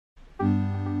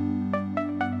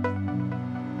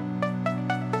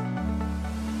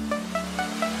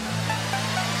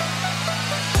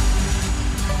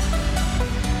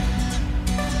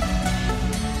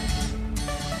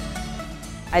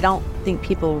I don't think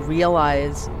people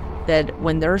realize that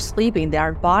when they're sleeping,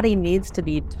 their body needs to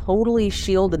be totally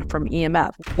shielded from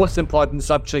EMF. Most important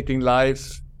subject in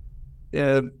life,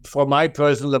 for my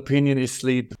personal opinion, is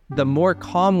sleep. The more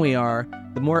calm we are,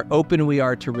 the more open we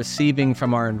are to receiving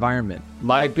from our environment.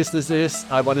 My business is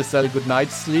I want to sell good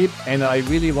night's sleep, and I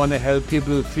really want to help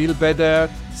people feel better,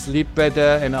 sleep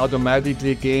better, and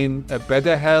automatically gain a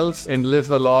better health and live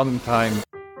a long time.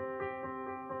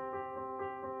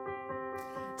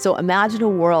 So imagine a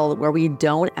world where we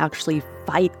don't actually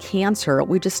fight cancer.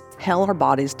 We just tell our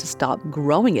bodies to stop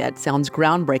growing it. Sounds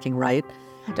groundbreaking, right?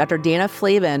 Dr. Dana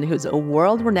Flavin, who's a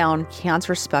world-renowned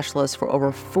cancer specialist for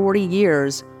over 40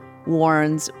 years,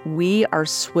 warns we are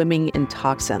swimming in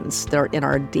toxins. They're in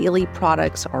our daily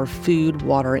products, our food,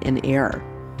 water, and air.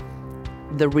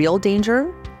 The real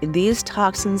danger? These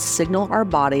toxins signal our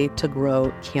body to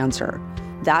grow cancer.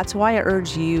 That's why I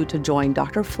urge you to join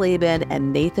Dr. Flavin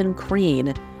and Nathan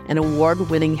Crean, an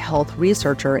award-winning health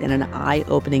researcher, in an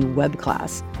eye-opening web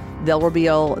class. They'll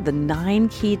reveal the 9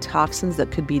 key toxins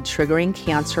that could be triggering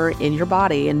cancer in your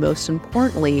body, and most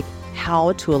importantly,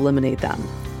 how to eliminate them.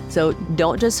 So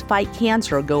don't just fight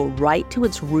cancer, go right to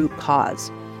its root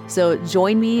cause. So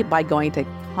join me by going to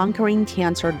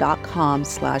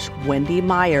conqueringcancer.com/Wendy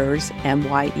Myers,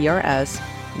 MYERS,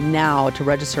 now to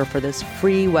register for this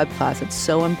free web class. It's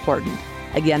so important.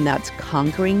 Again, that's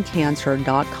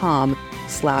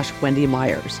conqueringcancer.com/Wendy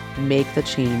Myers. Make the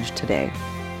change today.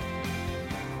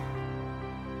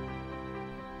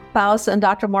 Claus and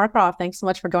Dr. Moorcroft, thanks so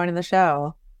much for joining the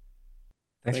show.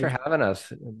 Thanks for having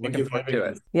us. Looking forward to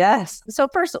it. Yes. So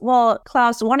first, well,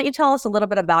 Claus, why don't you tell us a little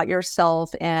bit about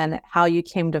yourself and how you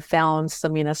came to found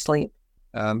Samina Sleep?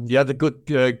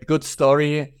 The good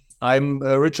story. I'm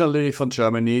originally from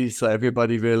Germany, so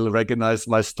everybody will recognize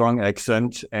my strong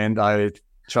accent, and I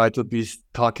try to be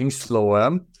talking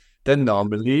slower than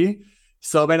normally.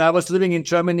 So when I was living in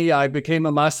Germany, I became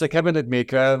a master cabinet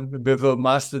maker with a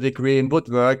master degree in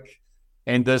woodwork.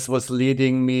 And this was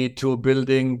leading me to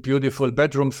building beautiful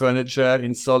bedroom furniture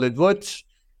in solid wood.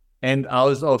 And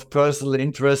out of personal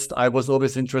interest, I was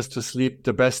always interested to sleep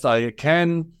the best I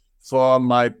can for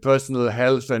my personal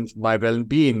health and my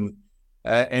well-being.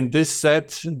 And this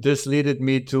led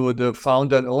me to the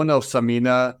founder and owner of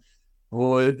Samina,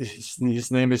 his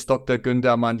name is Dr.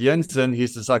 Günther Mann Jensen.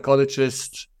 He's a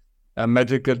psychologist, a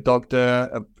medical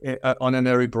doctor, an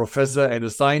honorary professor, and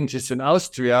a scientist in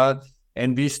Austria.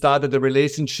 And we started a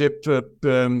relationship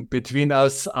between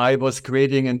us. I was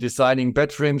creating and designing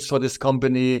bed frames for this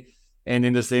company. And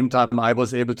in the same time, I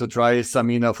was able to try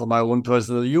Samina for my own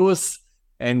personal use.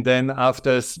 And then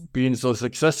after being so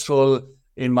successful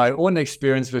in my own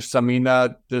experience with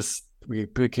Samina, this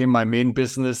became my main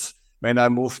business when I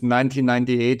moved in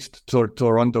 1998 to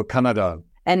Toronto, Canada.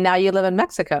 And now you live in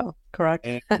Mexico, correct?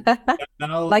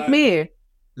 Now, like me.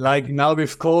 Like now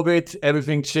with COVID,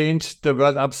 everything changed, the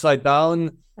world upside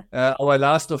down. Our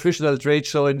last official trade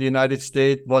show in the United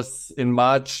States was in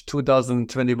March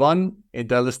 2021 in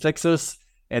Dallas, Texas.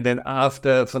 And then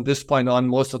from this point on,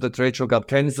 most of the trade show got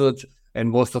canceled,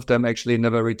 and most of them actually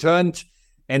never returned.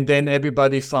 And then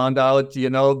everybody found out,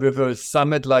 with a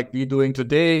summit like we're doing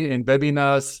today in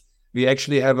webinars, we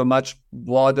actually have a much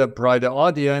broader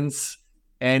audience,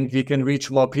 and we can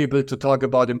reach more people to talk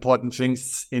about important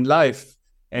things in life.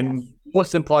 And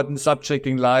most important subject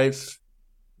in life,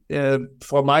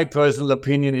 for my personal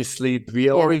opinion, is sleep. We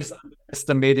always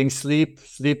underestimating sleep.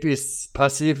 Sleep is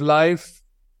passive life,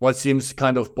 what seems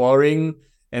kind of boring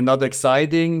and not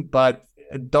exciting. But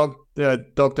Dr.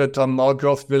 Tom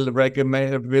Moorcroft will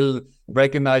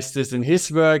recognize this in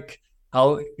his work,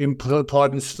 how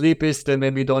important sleep is. Then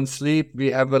when we don't sleep,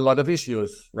 we have a lot of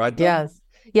issues, right? Yes.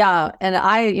 Yeah. And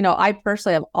I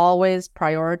personally have always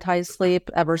prioritized sleep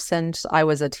ever since I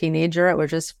was a teenager. It was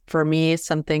just, for me,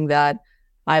 something that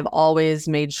I've always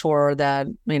made sure that,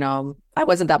 I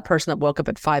wasn't that person that woke up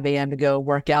at 5 a.m. to go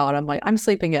work out. I'm like, I'm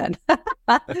sleeping in,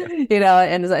 and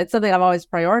it's something I've always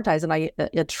prioritized. And I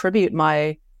attribute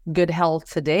my good health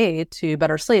today to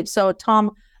better sleep. So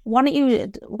Tom, why don't you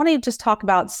just talk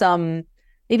about some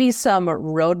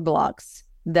roadblocks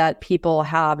that people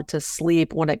have to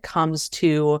sleep when it comes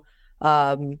to,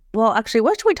 what should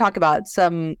we talk about?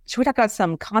 Should we talk about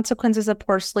some consequences of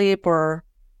poor sleep, or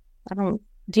do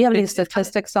you have any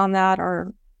statistics on that,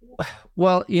 or?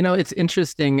 Well, it's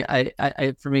interesting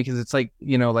for me, because it's like,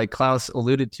 like Claus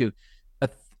alluded to,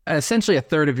 essentially a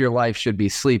third of your life should be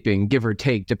sleeping, give or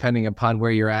take, depending upon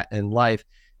where you're at in life.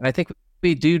 And I think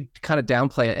we do kind of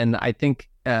downplay it. And I think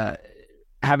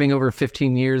having over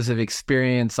 15 years of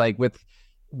experience, like with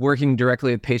working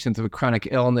directly with patients with chronic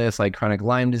illness, like chronic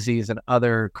Lyme disease and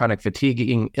other chronic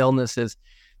fatiguing illnesses,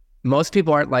 Most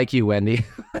people aren't like you, Wendy.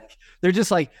 They're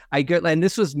just like, and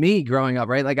this was me growing up,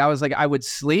 right? Like I was like, I would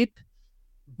sleep,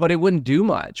 but it wouldn't do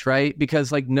much, right?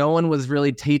 Because like no one was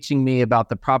really teaching me about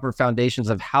the proper foundations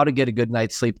of how to get a good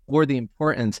night's sleep or the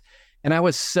importance. And I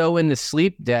was so into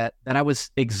sleep debt that I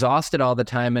was exhausted all the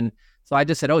time. And so I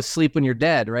just said, oh, sleep when you're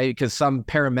dead, right? Because some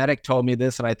paramedic told me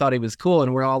this and I thought he was cool.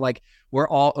 And we're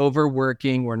all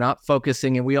overworking, we're not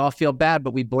focusing, and we all feel bad,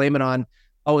 but we blame it on,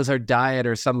 oh, it's our diet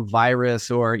or some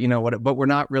virus or, what, but we're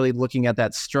not really looking at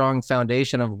that strong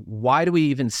foundation of why do we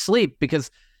even sleep? Because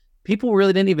people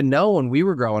really didn't even know when we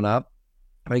were growing up.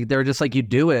 Like they're just like, you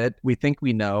do it. We think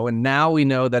we know. And now we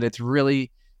know that it's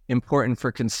really important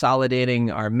for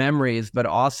consolidating our memories, but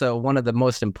also one of the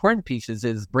most important pieces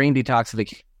is brain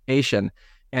detoxification.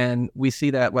 And we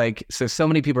see that so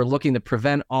many people are looking to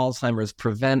prevent Alzheimer's,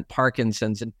 prevent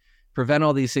Parkinson's, and prevent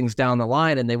all these things down the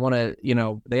line. And they want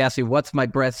to, they ask you, what's my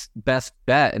best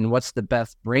bet? And what's the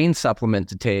best brain supplement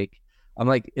to take? I'm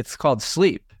like, it's called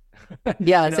sleep.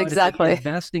 Yes, exactly.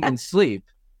 Investing in sleep.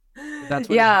 That's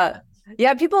what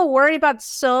Yeah, people worry about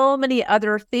so many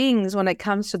other things when it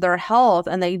comes to their health,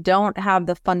 and they don't have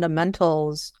the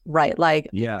fundamentals right, like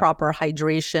proper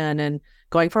hydration and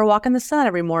going for a walk in the sun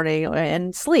every morning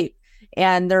and sleep.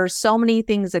 And there's so many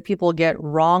things that people get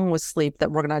wrong with sleep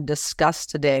that we're going to discuss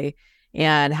today,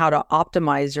 and how to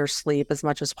optimize your sleep as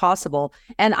much as possible.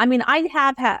 And I mean, I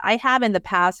have in the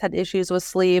past had issues with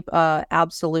sleep.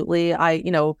 Absolutely.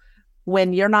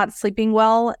 When you're not sleeping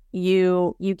well,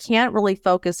 you can't really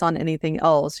focus on anything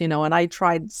else, and I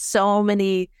tried so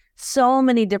many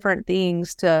different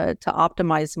things to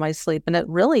optimize my sleep. And it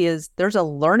really is, there's a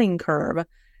learning curve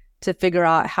to figure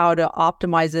out how to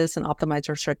optimize this and optimize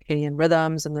your circadian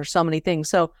rhythms. And there's so many things.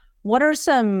 So what are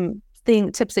some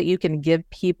tips that you can give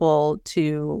people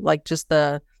to, like, just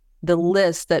the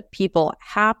list that people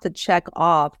have to check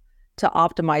off to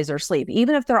optimize their sleep?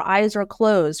 Even if their eyes are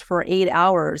closed for 8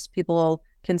 hours, people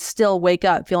can still wake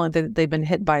up feeling that they've been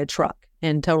hit by a truck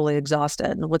and totally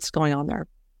exhausted. And what's going on there?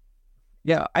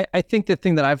 Yeah, I think the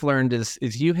thing that I've learned is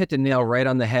you hit the nail right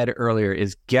on the head earlier,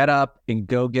 is get up and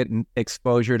go get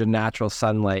exposure to natural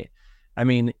sunlight. I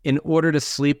mean, in order to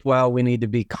sleep well, we need to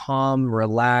be calm,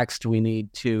 relaxed. We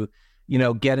need to,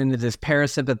 get into this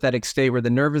parasympathetic state where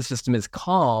the nervous system is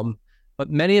calm.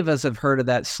 But many of us have heard of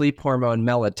that sleep hormone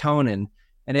melatonin,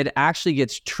 and it actually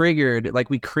gets triggered. Like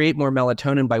we create more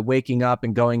melatonin by waking up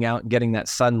and going out and getting that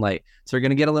sunlight. So we're going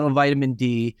to get a little vitamin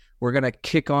D. We're going to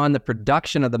kick on the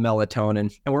production of the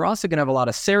melatonin. And we're also going to have a lot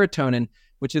of serotonin,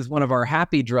 which is one of our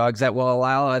happy drugs that will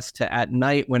allow us to, at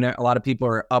night, when a lot of people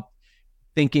are up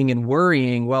thinking and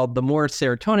worrying, well, the more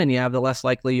serotonin you have, the less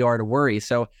likely you are to worry.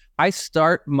 So I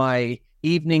start my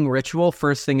evening ritual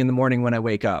first thing in the morning when I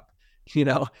wake up.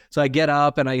 So I get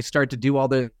up and I start to do all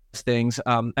those things.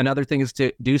 Another thing is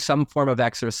to do some form of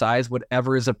exercise,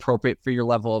 whatever is appropriate for your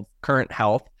level of current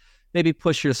health. Maybe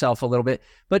push yourself a little bit,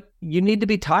 but you need to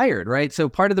be tired, right? So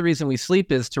part of the reason we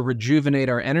sleep is to rejuvenate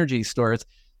our energy stores.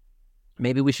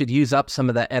 Maybe we should use up some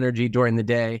of that energy during the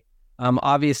day.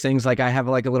 Obvious things like I have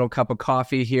like a little cup of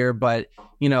coffee here, but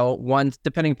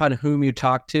depending upon whom you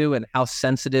talk to and how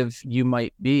sensitive you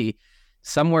might be,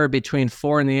 somewhere between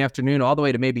 4 in the afternoon all the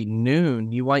way to maybe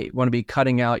noon, you want to be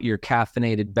cutting out your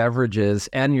caffeinated beverages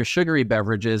and your sugary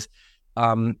beverages,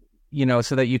 so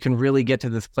that you can really get to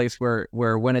this place where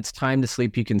when it's time to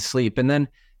sleep, you can sleep. And then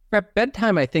at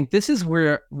bedtime, I think this is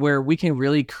where we can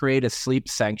really create a sleep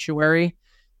sanctuary.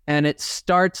 And it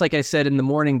starts, like I said, in the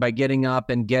morning by getting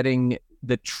up and getting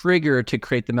the trigger to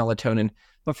create the melatonin.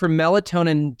 But for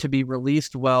melatonin to be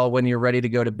released well when you're ready to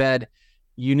go to bed,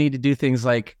 you need to do things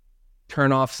like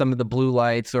turn off some of the blue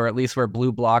lights, or at least wear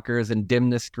blue blockers and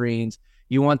dim the screens.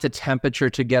 You want the temperature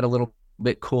to get a little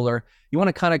bit cooler. You want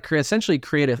to kind of essentially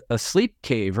create a sleep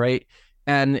cave, right?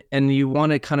 And you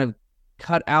want to kind of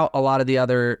cut out a lot of the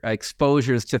other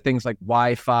exposures to things like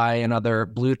Wi-Fi and other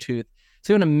Bluetooth.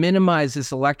 So you want to minimize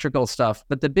this electrical stuff.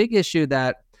 But the big issue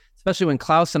that, especially when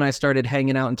Klaus and I started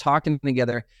hanging out and talking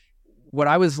together, what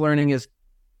I was learning is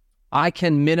I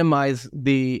can minimize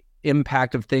the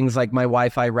impact of things like my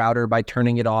Wi-Fi router by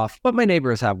turning it off, but my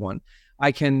neighbors have one.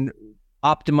 I can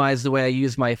optimize the way I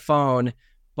use my phone,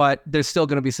 but there's still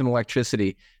going to be some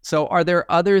electricity. So are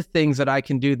there other things that I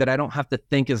can do that I don't have to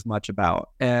think as much about?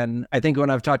 And I think when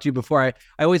I've talked to you before, I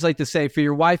always like to say, for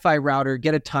your Wi-Fi router,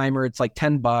 get a timer. It's like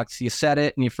 $10. You set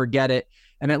it and you forget it.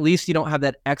 And at least you don't have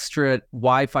that extra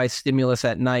Wi-Fi stimulus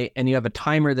at night. And you have a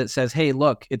timer that says, hey,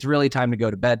 look, it's really time to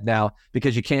go to bed now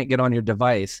because you can't get on your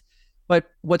device. But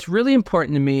what's really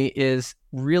important to me is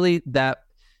really that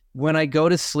when I go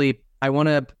to sleep, I want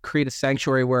to create a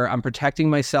sanctuary where I'm protecting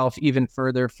myself even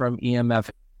further from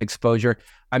EMF exposure.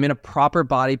 I'm in a proper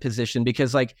body position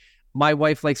because like my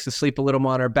wife likes to sleep a little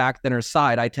more on her back than her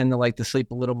side. I tend to like to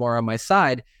sleep a little more on my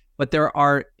side, but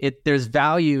there's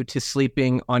value to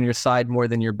sleeping on your side more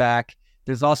than your back.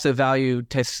 There's also value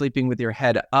to sleeping with your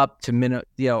head up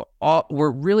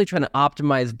we're really trying to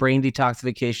optimize brain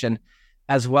detoxification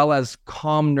as well as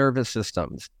calm nervous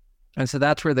systems. And so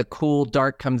that's where the cool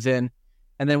dark comes in.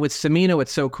 And then with Samina,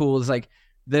 what's so cool is like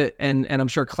and I'm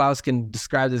sure Claus can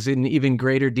describe this in even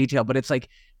greater detail, but it's like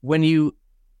when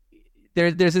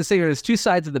there's this thing, there's two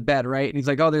sides of the bed, right? And he's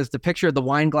like, oh, there's the picture of the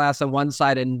wine glass on one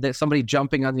side and there's somebody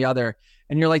jumping on the other.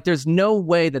 And you're like, there's no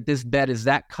way that this bed is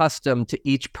that custom to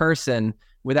each person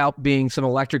without being some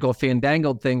electrical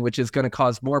fandangled thing, which is going to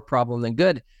cause more problem than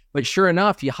good. But sure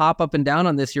enough, you hop up and down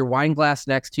on this, your wine glass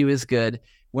next to you is good.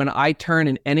 When I turn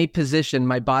in any position,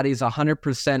 my body's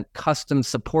 100% custom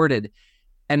supported.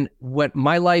 And what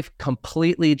my life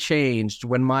completely changed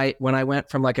when I went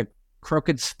from like a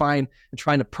crooked spine and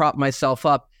trying to prop myself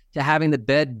up to having the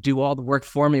bed do all the work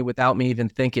for me without me even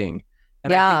thinking.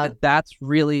 And I think that's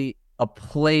really a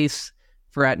place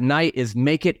for at night is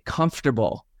make it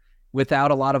comfortable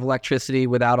without a lot of electricity,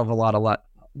 without a lot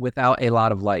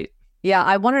of light. Yeah,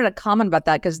 I wanted to comment about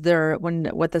that because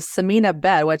with the Samina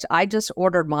bed, which I just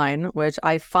ordered mine, which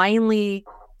I finally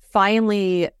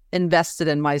invested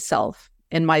in myself,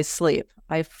 in my sleep.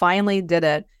 I finally did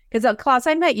it. Because Claus,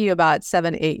 I met you about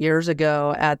 7-8 years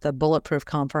ago at the Bulletproof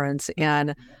conference,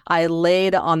 and I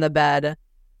laid on the bed,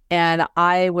 and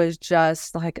I was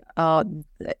just like, I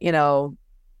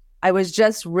was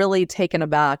just really taken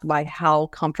aback by how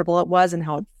comfortable it was and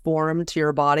how it formed to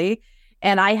your body.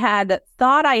 And I had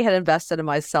thought I had invested in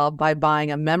myself by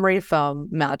buying a memory foam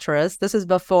mattress. This is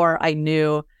before I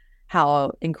knew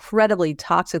how incredibly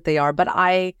toxic they are, but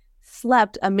I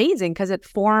slept amazing because it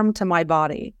formed to my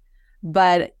body.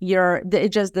 But it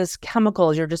just this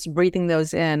chemicals, you're just breathing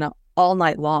those in all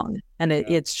night long. And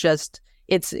it's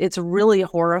really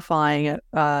horrifying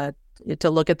to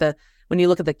look at when you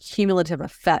look at the cumulative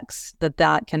effects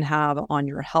that can have on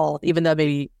your health, even though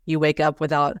maybe you wake up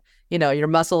without, your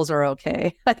muscles are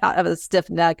okay, without having a stiff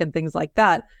neck and things like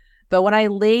that. But when I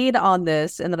laid on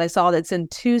this and then I saw that it's in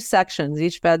 2 sections,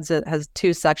 each bed has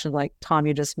 2 sections, like Tom,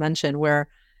 you just mentioned, where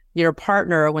your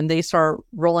partner, when they start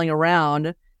rolling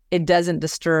around, it doesn't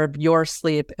disturb your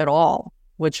sleep at all,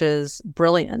 which is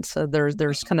brilliant. So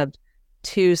there's kind of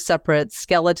 2 separate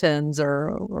skeletons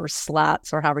or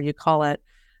slats or however you call it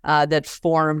that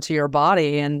form to your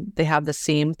body, and they have the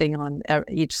same thing on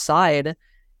each side.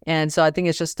 And so I think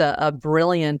it's just a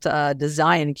brilliant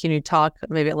design. Can you talk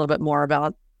maybe a little bit more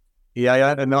about?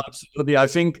 Yeah, no, absolutely. I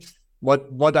think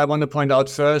what I want to point out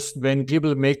first, when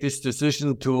people make this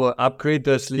decision to upgrade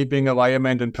their sleeping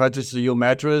environment and purchase a new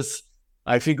mattress,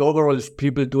 I think overall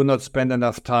people do not spend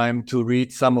enough time to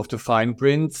read some of the fine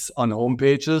prints on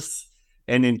homepages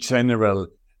and in general.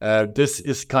 This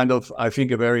is kind of, I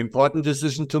think, a very important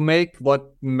decision to make.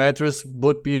 What mattress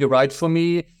would be right for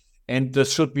me? And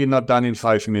this should be not done in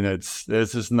 5 minutes.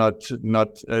 This is not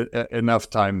enough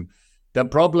time. The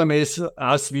problem is,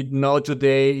 as we know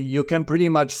today, you can pretty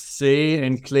much say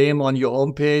and claim on your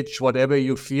homepage whatever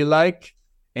you feel like.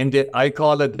 And I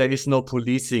call it, there is no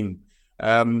policing.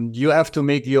 You have to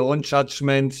make your own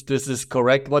judgment. This is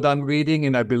correct what I'm reading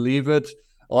and I believe it,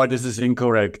 or this is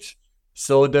incorrect.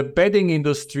 So the bedding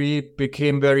industry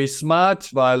became very smart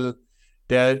while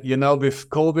with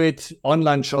COVID,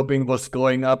 online shopping was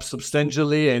going up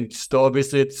substantially and store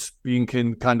visits being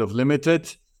kind of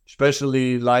limited,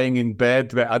 especially lying in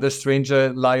bed where other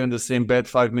strangers lie on the same bed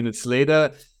 5 minutes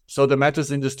later. So the mattress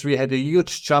industry had a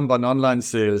huge jump on online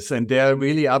sales, and they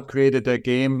really upgraded their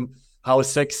game, how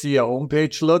sexy a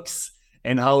homepage looks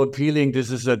and how appealing this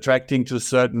is attracting to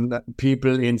certain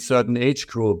people in certain age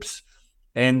groups.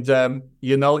 And,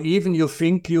 even you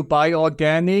think you buy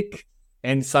organic,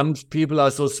 and some people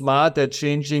are so smart, they're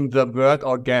changing the word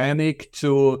organic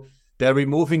they're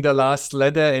removing the last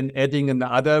letter and adding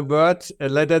another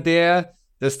letter there.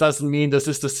 This doesn't mean this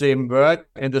is the same word,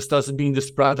 and this doesn't mean this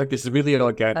product is really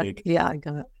organic. Yeah,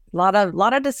 got it. A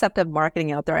lot of deceptive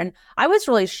marketing out there. And I was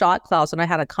really shocked, Claus, when I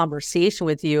had a conversation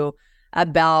with you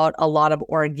about a lot of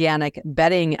organic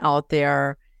bedding out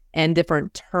there and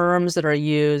different terms that are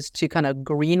used to kind of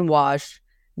greenwash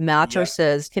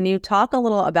mattresses. Yeah. Can you talk a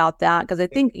little about that? Because I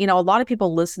think, a lot of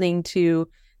people listening to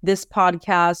this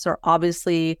podcast are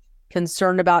obviously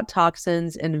concerned about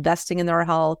toxins, investing in their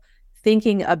health,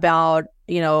 thinking about,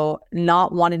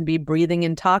 not wanting to be breathing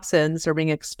in toxins or being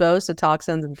exposed to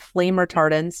toxins and flame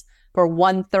retardants for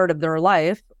 1/3 of their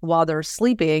life while they're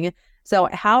sleeping. So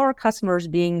how are customers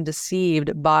being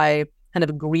deceived by kind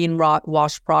of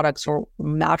wash products or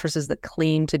mattresses that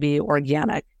claim to be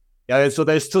organic? Yeah, so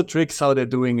there's two tricks how they're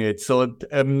doing it. So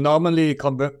normally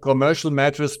commercial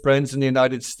mattress brands in the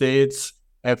United States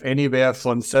have anywhere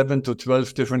from 7 to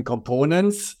 12 different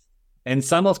components. And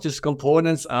some of these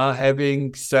components are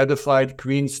having certified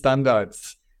green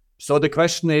standards. So the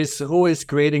question is, who is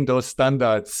creating those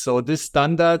standards? So these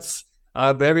standards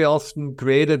are very often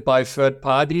created by third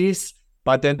parties,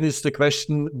 but then is the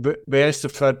question, where is the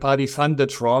third party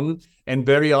funded from? And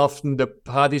very often the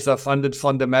parties are funded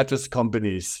from the mattress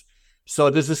companies.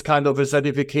 So this is kind of a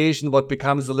certification, what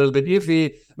becomes a little bit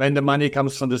iffy when the money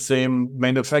comes from the same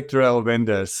manufacturer or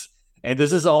vendors. And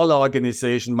this is all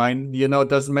organization. It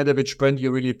doesn't matter which brand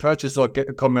you really purchase or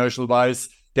commercial-wise,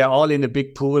 they're all in a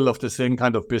big pool of the same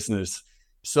kind of business.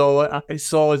 So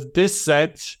this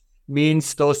set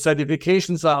means those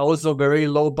certifications are also very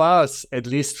low bars, at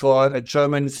least for a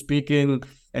German-speaking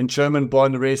and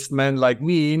German-born raised man like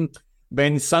me.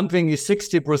 When something is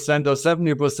 60% or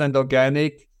 70%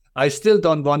 organic, I still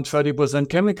don't want 30%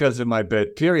 chemicals in my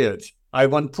bed, period. I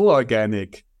want pure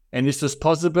organic. And is this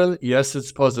possible? Yes,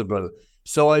 it's possible.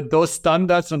 So those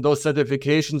standards and those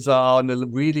certifications are on a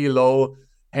really low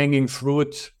hanging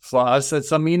fruit for us at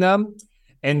Samina.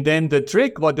 And then the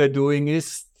trick, what they're doing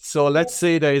is, so let's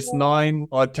say there is 9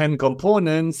 or 10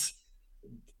 components.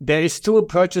 There is 2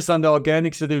 purchased under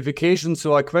organic certifications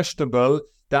who are questionable.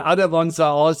 The other ones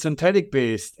are all synthetic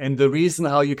based. And the reason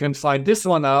how you can find this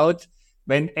one out,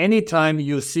 when anytime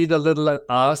you see the little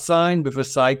R sign with a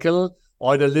cycle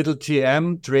or the little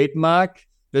TM trademark,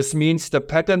 this means the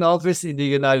patent office in the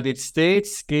United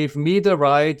States gave me the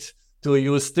right to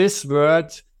use this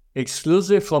word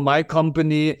exclusive for my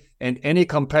company, and any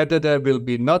competitor will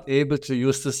be not able to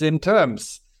use the same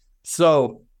terms.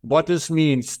 So what this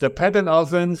means, the patent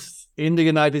office in the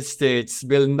United States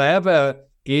will never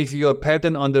give you a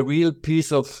patent on the real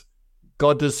piece of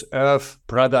Goddess Earth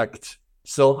product.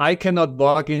 So I cannot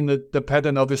walk in the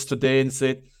patent office today and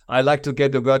say, I like to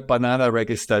get the word banana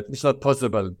registered. It's not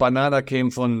possible. Banana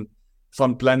came from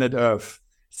planet Earth.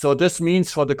 So this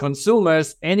means for the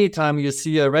consumers, anytime you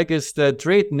see a registered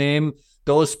trade name,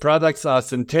 those products are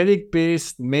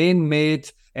synthetic-based,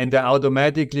 man-made, and they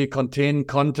automatically contain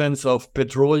contents of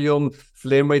petroleum,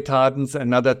 flame retardants,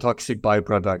 and other toxic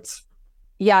byproducts.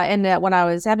 Yeah, and when I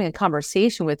was having a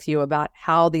conversation with you about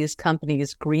how these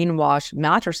companies greenwash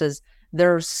mattresses,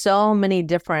 there's so many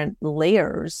different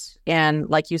layers. And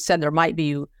like you said, there might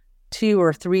be 2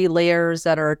 or 3 layers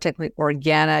that are technically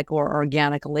organic or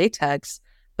organic latex,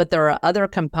 but there are other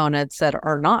components that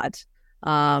are not.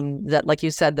 That, like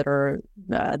you said, that are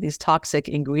these toxic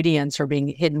ingredients are being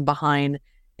hidden behind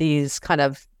these kind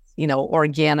of,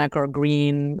 organic or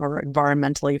green or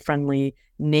environmentally friendly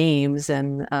names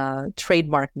and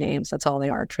trademark names. That's all they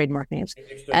are, trademark names.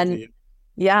 Exactly. And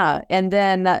yeah, and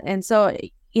then and so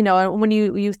when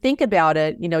you think about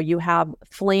it, you have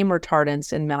flame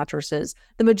retardants in mattresses.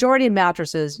 The majority of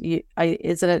mattresses,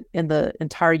 isn't it in the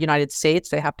entire United States,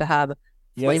 they have to have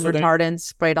flame retardants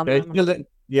sprayed on them?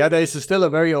 There is still a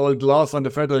very old law from the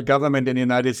federal government in the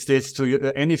United States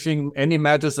to any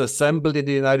mattress assembled in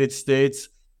the United States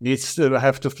needs to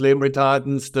have the flame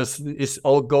retardants. This is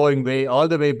all going all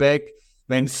the way back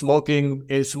when smoking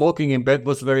in bed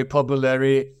was very popular.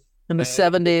 In the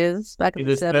 70s, back in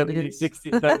the 70s,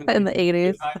 60s, 70s, in the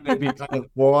 80s. Maybe kind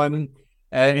of born.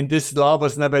 And this law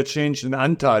was never changed and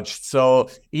untouched. So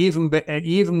even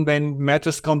when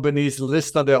mattress companies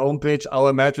list on their homepage,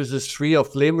 our mattress is free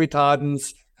of flame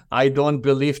retardants, I don't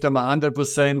believe them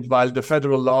 100% while the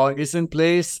federal law is in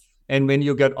place. And when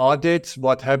you get audited,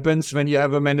 what happens when you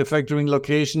have a manufacturing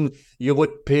location? You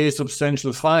would pay a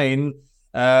substantial fine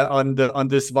on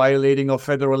this violating of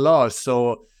federal laws.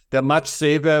 So they're much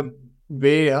safer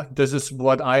way. This is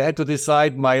what I had to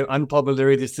decide, my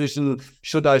unpopular decision.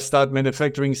 Should I start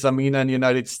manufacturing Samina in the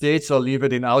United States or leave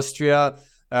it in Austria,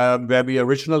 where we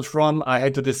original from? I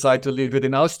had to decide to leave it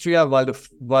in Austria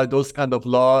while those kind of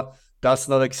law does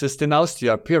not exist in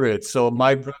Austria, period. So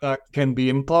my product can be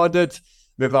imported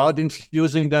without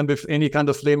infusing them with any kind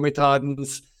of flame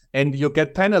retardants. And you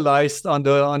get penalized with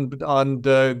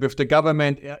the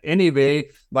government anyway,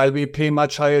 while we pay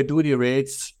much higher duty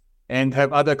rates and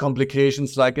have other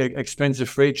complications like expensive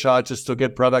freight charges to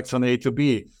get products from A to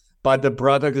B. But the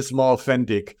product is more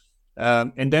authentic.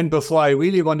 And then before I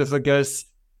really want to forget,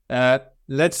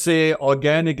 let's say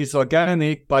organic is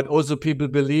organic, but also people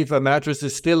believe a mattress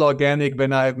is still organic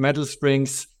when I have metal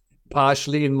springs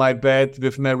partially in my bed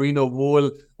with merino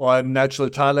wool or natural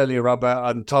Talalay rubber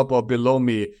on top or below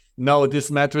me. No,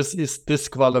 this mattress is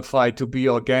disqualified to be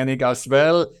organic as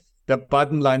well. the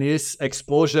bottom line is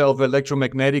exposure of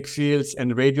electromagnetic fields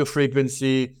and radio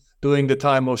frequency during the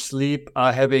time of sleep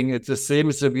are having it's the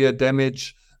same severe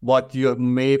damage what you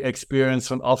may experience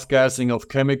from off-gassing of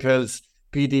chemicals,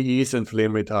 PDEs, and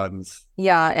flame retardants.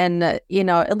 Yeah, and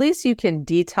at least you can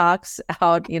detox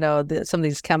out, some of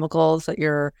these chemicals that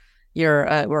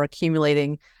we're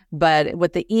accumulating. But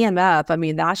with the EMF, I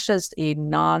mean, that's just a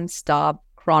nonstop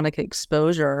chronic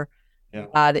exposure. Yeah.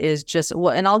 That is just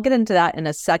and I'll get into that in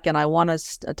a second. I want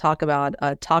us to talk about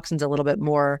toxins a little bit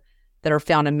more that are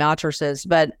found in mattresses.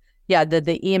 But yeah, the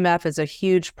EMF is a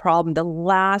huge problem. The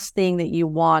last thing that you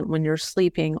want when you're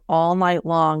sleeping all night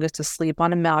long is to sleep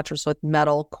on a mattress with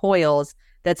metal coils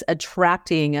that's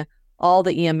attracting all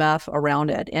the EMF around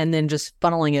it and then just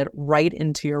funneling it right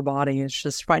into your body. It's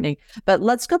just frightening. But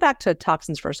let's go back to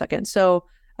toxins for a second. So,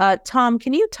 Tom,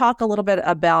 can you talk a little bit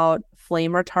about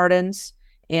flame retardants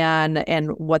and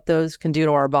what those can do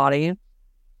to our body?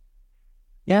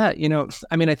 Yeah,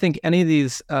 I think any of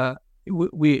these, I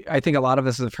think a lot of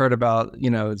us have heard about,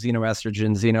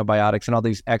 xenoestrogen, xenobiotics, and all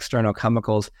these external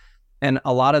chemicals. And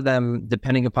a lot of them,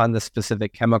 depending upon the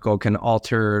specific chemical, can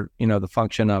alter, the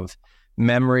function of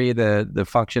memory, the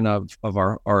function of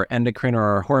our endocrine or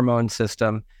our hormone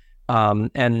system.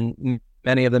 And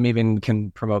many of them even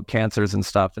can promote cancers and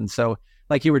stuff. And so,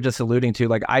 like you were just alluding to,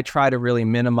 like I try to really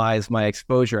minimize my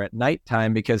exposure at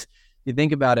nighttime because you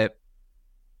think about it,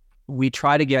 we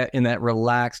try to get in that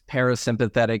relaxed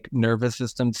parasympathetic nervous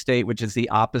system state, which is the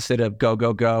opposite of go,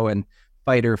 go, go and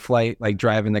fight or flight, like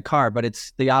driving the car, but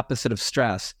it's the opposite of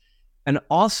stress. And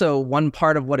also one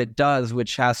part of what it does,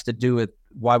 which has to do with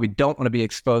why we don't want to be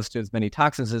exposed to as many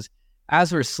toxins, is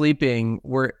as we're sleeping,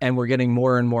 we're getting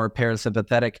more and more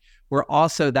parasympathetic.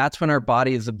 That's when our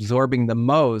body is absorbing the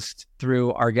most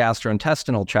through our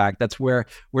gastrointestinal tract. That's where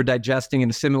we're digesting and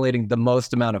assimilating the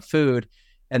most amount of food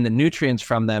and the nutrients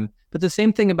from them. But the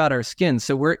same thing about our skin.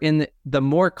 So the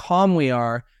more calm we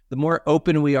are, the more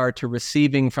open we are to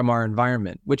receiving from our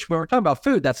environment, which when we're talking about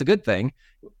food, that's a good thing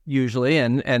usually.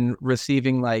 And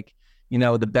receiving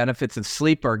the benefits of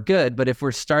sleep are good. But if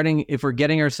we're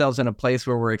getting ourselves in a place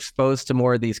where we're exposed to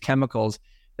more of these chemicals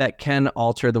that can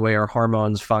alter the way our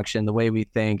hormones function, the way we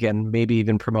think, and maybe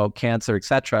even promote cancer, et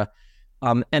cetera.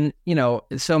 And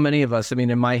so many of us,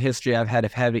 in my history, I've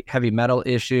had heavy metal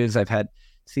issues. I've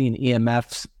seen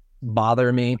EMFs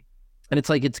bother me. And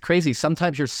it's crazy.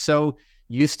 Sometimes you're so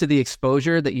used to the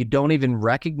exposure that you don't even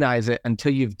recognize it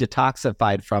until you've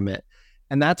detoxified from it.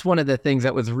 And that's one of the things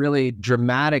that was really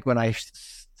dramatic when I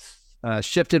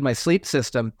shifted my sleep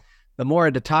system. The more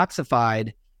I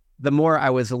detoxified, the more I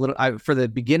was for the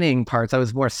beginning parts, I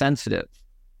was more sensitive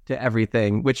to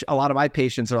everything, which a lot of my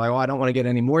patients are like, oh, I don't want to get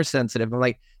any more sensitive. I'm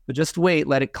like, but just wait,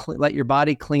 let your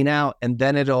body clean out, and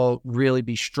then it'll really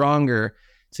be stronger.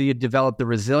 So you develop the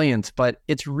resilience. But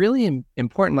it's really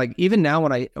important. Like even now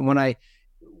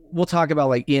we'll talk about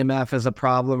like EMF as a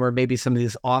problem, or maybe some of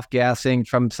these off-gassing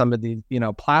from some of the,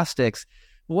 plastics.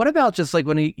 What about just like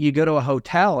when you go to a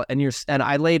hotel and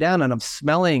I lay down and I'm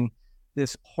smelling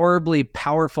this horribly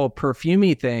powerful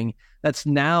perfumey thing that's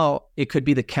now, it could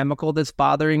be the chemical that's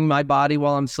bothering my body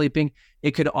while I'm sleeping.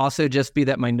 It could also just be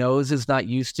that my nose is not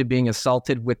used to being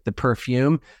assaulted with the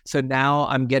perfume. So now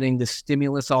I'm getting the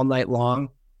stimulus all night long.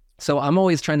 So I'm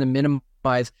always trying to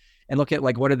minimize and look at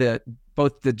like what are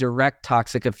both the direct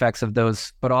toxic effects of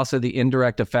those, but also the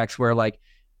indirect effects where like,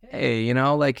 hey,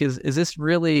 is this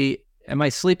really, am I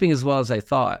sleeping as well as I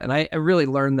thought? And I really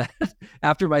learned that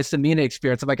after my Samina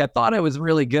experience. I'm like, I thought I was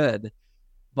really good.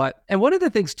 And one of the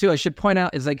things too, I should point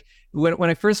out is like when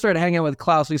I first started hanging out with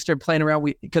Claus, we started playing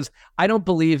around because I don't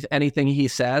believe anything he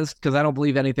says, because I don't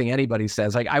believe anything anybody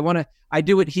says. Like I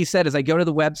do what he said is I go to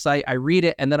the website, I read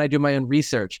it, and then I do my own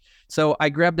research. So I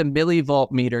grabbed a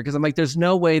millivolt meter because I'm like, there's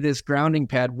no way this grounding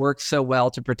pad works so well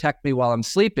to protect me while I'm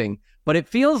sleeping, but it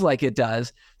feels like it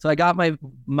does. So I got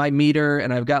my meter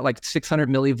and I've got like 600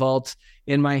 millivolts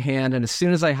in my hand. And as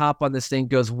soon as I hop on this thing, it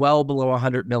goes well below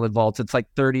 100 millivolts. It's like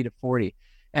 30 to 40.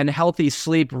 And healthy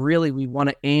sleep, really, we want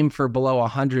to aim for below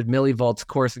 100 millivolts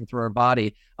coursing through our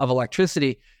body of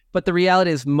electricity. But the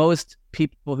reality is most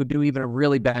people who do even a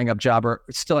really bang up job are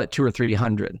still at 200 or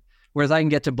 300. Whereas I can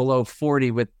get to below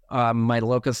 40 with my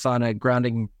Locusana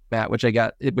grounding mat, which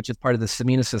is part of the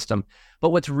Samina system.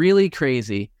 But what's really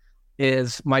crazy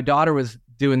is my daughter was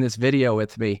doing this video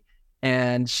with me,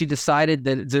 and she decided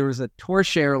that there was a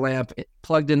torchère lamp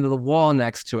plugged into the wall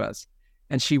next to us,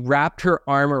 and she wrapped her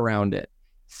arm around it.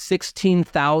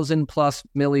 16,000 plus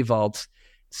millivolts.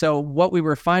 So what we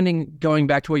were finding, going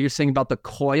back to what you're saying about the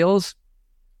coils,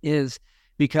 is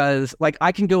because like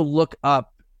I can go look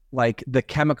up like the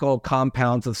chemical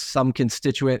compounds of some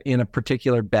constituent in a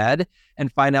particular bed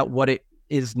and find out what it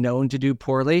is known to do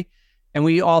poorly. And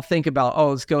we all think about, oh,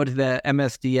 let's go to the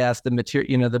MSDS, the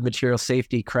material, the material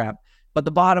safety crap. But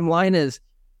the bottom line is,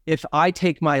 if I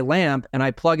take my lamp and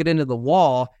I plug it into the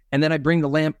wall and then I bring the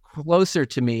lamp closer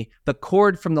to me, the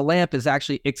cord from the lamp is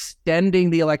actually extending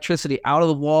the electricity out of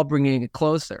the wall, bringing it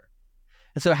closer.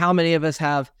 And so how many of us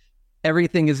have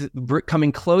everything is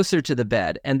coming closer to the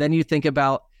bed? And then you think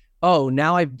about, oh,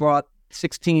 now I've brought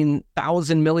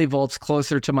 16,000 millivolts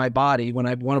closer to my body when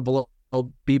I want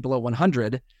to be below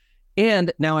 100.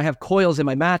 And now I have coils in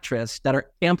my mattress that are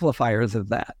amplifiers of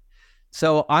that.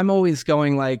 So I'm always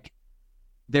going like,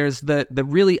 there's the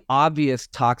really obvious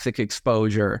toxic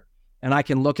exposure, and I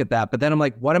can look at that. But then I'm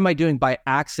like, what am I doing by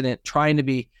accident trying to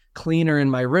be cleaner in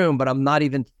my room, but I'm not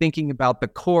even thinking about the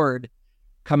cord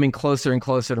coming closer and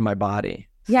closer to my body.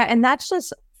 Yeah, and that's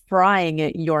just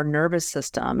frying your nervous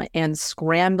system and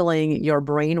scrambling your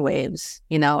brain waves,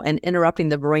 and interrupting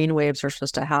the brain waves you're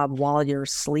supposed to have while you're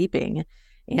sleeping.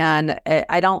 And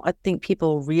I think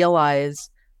people realize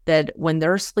that when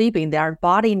they're sleeping, their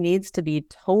body needs to be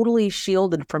totally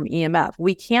shielded from EMF.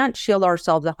 We can't shield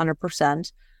ourselves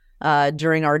 100%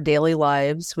 during our daily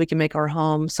lives. We can make our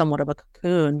home somewhat of a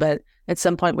cocoon, but at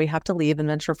some point we have to leave and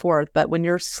venture forth. But when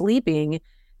you're sleeping,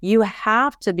 you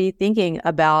have to be thinking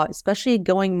about, especially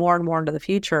going more and more into the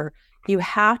future, you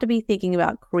have to be thinking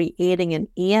about creating an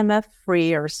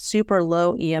EMF-free or super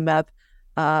low EMF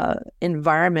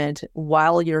environment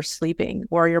while you're sleeping,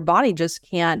 or your body just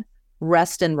can't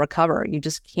rest and recover. You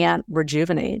just can't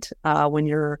rejuvenate when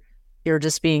you're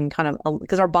just being kind of,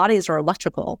 because our bodies are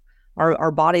electrical.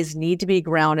 Our bodies need to be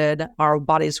grounded. Our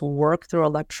bodies work through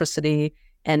electricity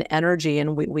and energy,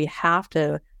 and we have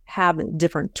to have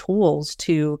different tools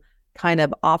to kind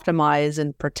of optimize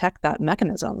and protect that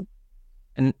mechanism.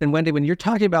 And Wendy, when you're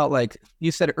talking about, like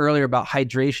you said earlier about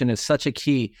hydration is such a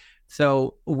key.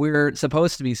 So we're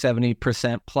supposed to be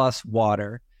 70% plus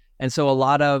water. And so a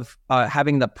lot of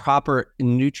having the proper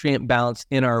nutrient balance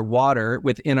in our water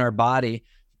within our body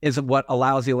is what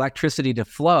allows the electricity to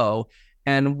flow.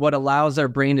 And what allows our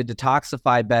brain to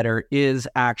detoxify better is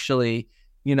actually,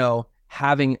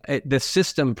 having the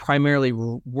system primarily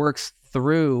works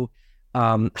through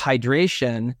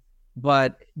hydration.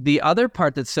 But the other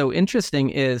part that's so interesting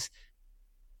is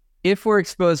if we're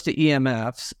exposed to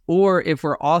EMFs, or if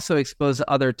we're also exposed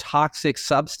to other toxic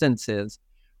substances,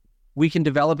 we can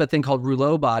develop a thing called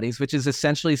rouleau bodies, which is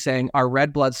essentially saying our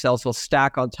red blood cells will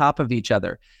stack on top of each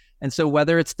other. And so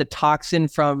whether it's the toxin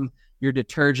from your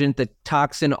detergent, the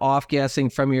toxin off-gassing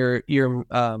from your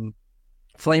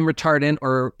flame retardant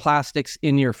or plastics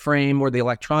in your frame or the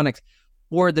electronics,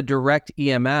 or the direct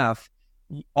EMF,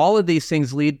 all of these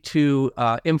things lead to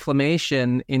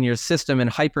inflammation in your system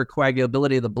and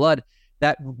hypercoagulability of the blood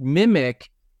that mimic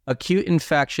acute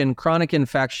infection, chronic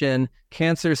infection,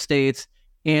 cancer states,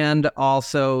 and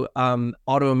also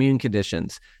autoimmune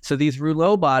conditions. So these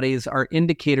rouleau bodies are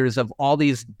indicators of all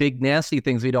these big nasty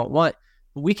things we don't want.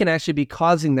 We can actually be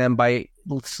causing them by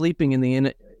sleeping in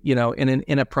an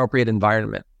inappropriate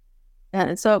environment.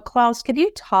 And so, Claus, could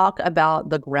you talk about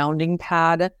the grounding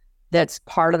pad that's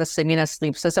part of the Samina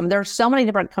sleep system? There are so many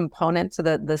different components to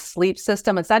the sleep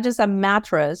system. It's not just a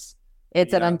mattress,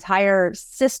 it's an entire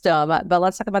system. But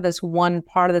let's talk about this one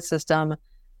part of the system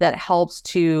that helps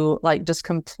to just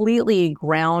completely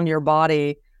ground your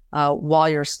body while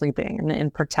you're sleeping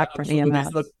and protect from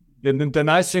EMF. The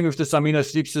nice thing with the Samina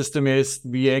sleep system is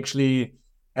we actually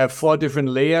have 4 different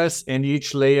layers, and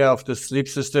each layer of the sleep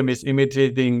system is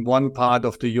imitating one part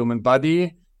of the human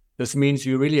body. This means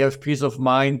you really have peace of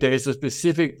mind. There is a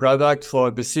specific product for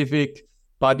a specific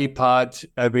body part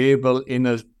available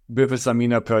with a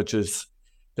Samina purchase.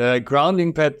 The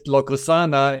grounding pad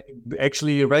Locosana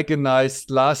actually recognized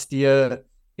last year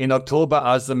in October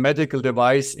as a medical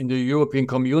device in the European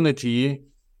community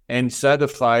and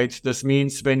certified. This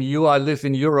means when you live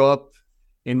in Europe,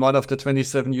 in one of the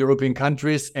 27 European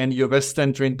countries, and your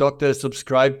Western trained doctor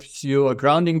subscribes you a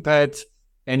grounding pad,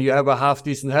 and you have a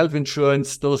half-decent health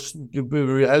insurance,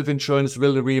 health insurance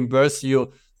will reimburse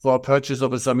you for a purchase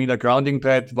of a Samina grounding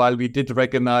pad, while we did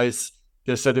recognize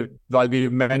while we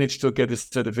managed to get a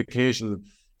certification.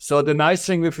 So the nice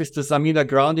thing with the Samina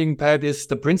grounding pad is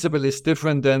the principle is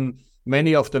different than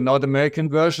many of the North American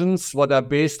versions, what are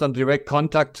based on direct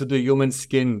contact to the human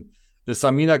skin. The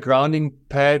Samina grounding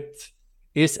pad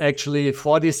is actually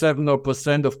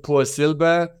 47% of pure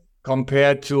silver,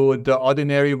 compared to the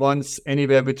ordinary ones,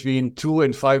 anywhere between 2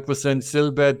 and 5%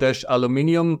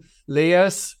 silver-aluminum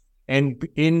layers. And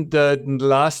in the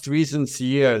last recent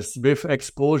years, with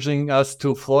exposing us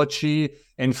to 4G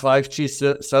and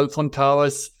 5G cell phone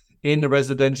towers in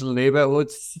residential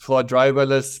neighborhoods for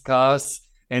driverless cars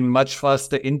and much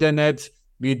faster internet,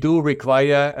 we do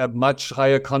require a much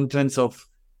higher contents of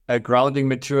grounding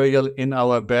material in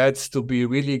our beds to be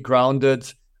really grounded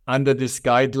under this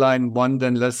guideline,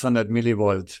 less than 100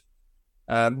 millivolt.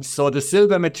 So the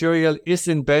silver material is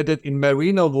embedded in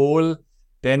merino wool.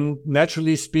 Then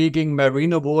naturally speaking,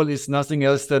 merino wool is nothing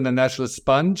else than a natural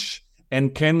sponge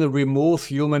and can remove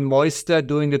human moisture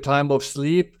during the time of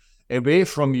sleep away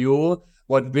from you,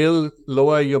 what will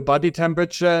lower your body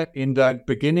temperature in the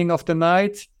beginning of the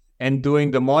night. And during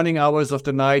the morning hours of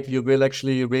the night, you will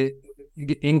actually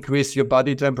increase your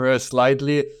body temperature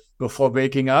slightly before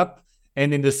waking up.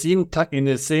 And in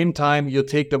the same time, you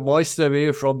take the moisture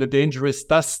away from the dangerous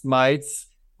dust mites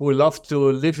who love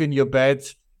to live in your bed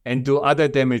and do other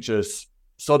damages.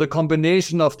 So the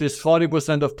combination of this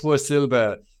 40% of pure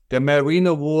silver, the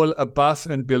merino wool above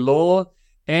and below,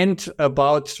 and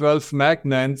about 12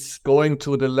 magnets going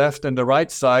to the left and the right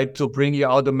side to bring you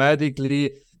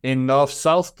automatically in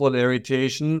north-south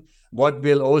polarization, what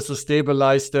will also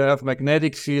stabilize the Earth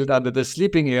magnetic field under the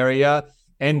sleeping area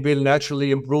and will naturally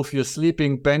improve your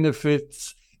sleeping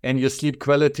benefits and your sleep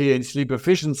quality and sleep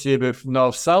efficiency with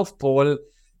north-south pole.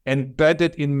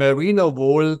 Embedded in merino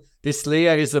wool, this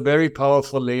layer is a very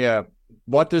powerful layer.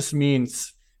 What this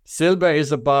means, silver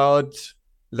is about,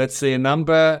 let's say a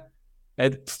number,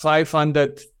 at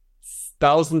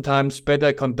 500,000 times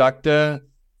better conductor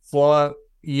for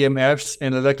EMFs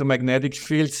and electromagnetic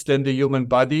fields than the human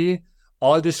body.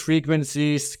 All these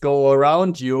frequencies go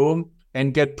around you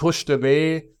and get pushed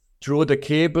away through the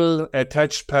cable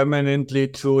attached permanently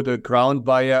to the ground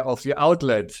wire of your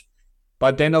outlet.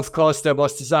 But then, of course, there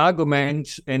was this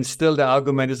argument, and still the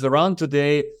argument is around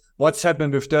today, what's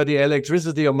happened with dirty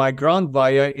electricity on my ground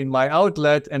wire in my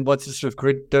outlet, and what's this with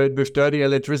dirty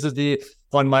electricity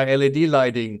on my LED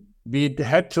lighting? We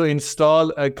had to install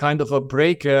a kind of a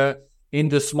breaker in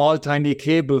the small tiny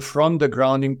cable from the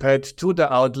grounding pad to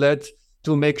the outlet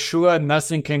to make sure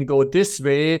nothing can go this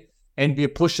way, and we're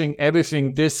pushing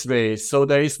everything this way. So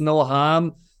there is no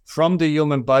harm from the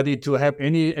human body to have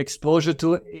any exposure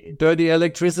to dirty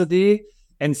electricity.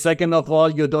 And second of all,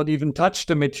 you don't even touch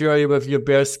the material with your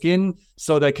bare skin,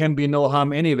 so there can be no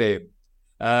harm anyway.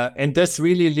 And this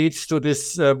really leads to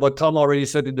this, what Tom already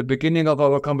said in the beginning of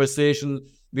our conversation,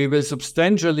 we will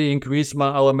substantially increase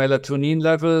our melatonin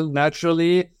level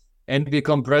naturally, and we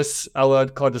compress our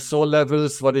cortisol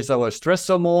levels, what is our stress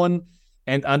hormone.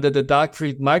 And under the dark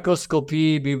field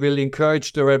microscopy, we will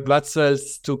encourage the red blood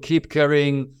cells to keep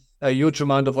carrying a huge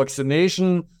amount of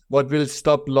oxygenation, what will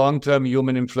stop long-term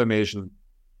human inflammation.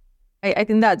 I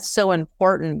think that's so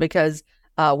important because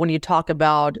when you talk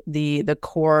about the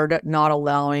cord not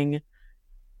allowing,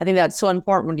 I think that's so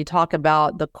important when you talk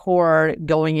about the cord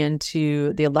going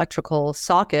into the electrical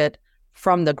socket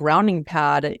from the grounding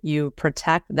pad, you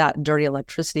protect that dirty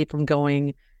electricity from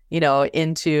going,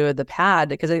 into the pad,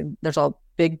 because there's a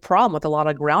big problem with a lot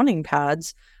of grounding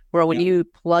pads where when you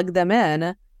plug them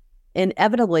in,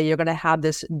 inevitably you're going to have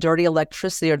this dirty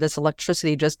electricity, or this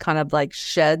electricity just kind of like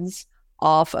sheds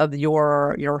off of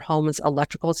your home's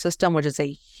electrical system, which is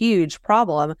a huge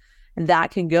problem. And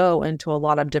that can go into a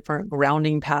lot of different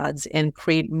grounding pads and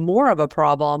create more of a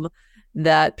problem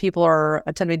that people are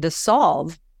attempting to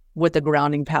solve with the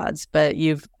grounding pads. But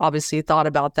you've obviously thought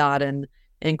about that and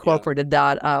incorporated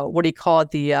that. What do you call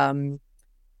it?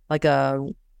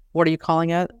 What are you calling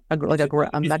it?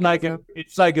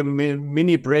 It's like a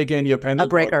mini breaker in your panel. A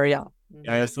breaker, yeah.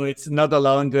 Yeah, so it's not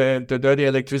allowing the dirty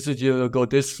electricity to go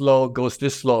this flow, goes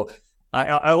this flow.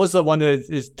 I also want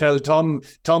to tell Tom,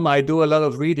 I do a lot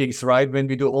of readings, right? When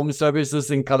we do home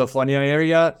services in California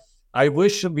area, I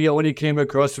wish we only came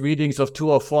across readings of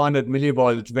 200 or 400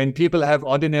 millivolts. When people have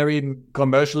ordinary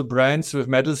commercial brands with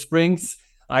metal springs,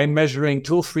 I'm measuring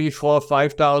 2, 3, 4,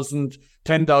 5,000,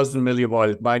 10,000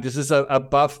 millivolt. Right? This is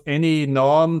above any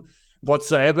norm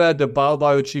whatsoever. The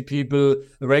biology people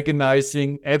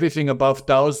recognizing everything above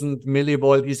 1,000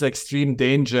 millivolt is extreme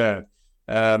danger.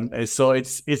 So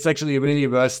it's actually really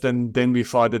worse than we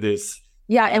thought it is.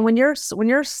 Yeah, and when you're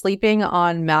sleeping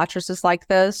on mattresses like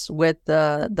this with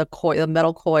the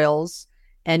metal coils,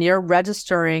 and you're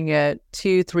registering at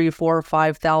 2, 3, 4,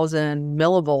 5,000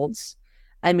 millivolts,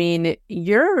 I mean,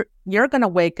 you're going to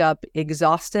wake up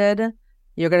exhausted.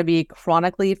 You're going to be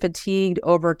chronically fatigued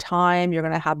over time. You're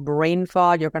going to have brain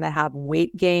fog. You're going to have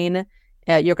weight gain.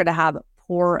 You're going to have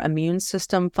poor immune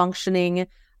system functioning.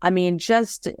 I mean,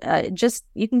 just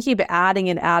you can keep adding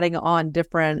and adding on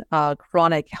different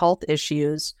chronic health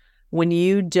issues when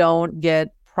you don't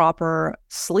get proper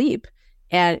sleep.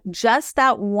 And just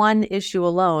that one issue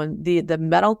alone, the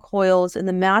metal coils in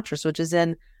the mattress, which is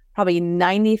in probably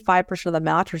 95% of the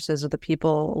mattresses of the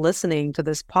people listening to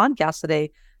this podcast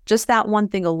today, just that one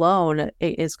thing alone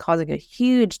is causing a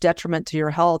huge detriment to your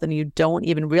health, and you don't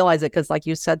even realize it because, like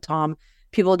you said, Tom,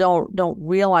 people don't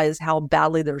realize how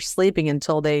badly they're sleeping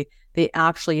until they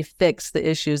actually fix the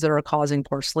issues that are causing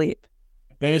poor sleep.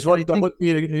 There is one that would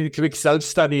be a quick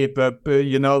self-study, but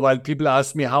while people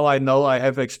ask me how I know I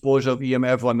have exposure of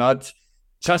EMF or not,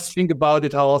 just think about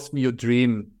it, how often you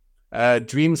dream.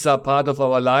 Dreams are part of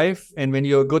our life, and when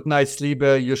you're a good night's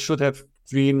sleeper, you should have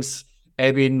dreams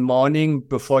every morning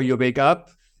before you wake up,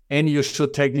 and you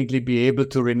should technically be able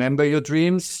to remember your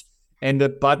dreams. And the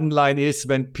bottom line is,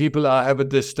 when people have a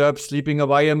disturbed sleeping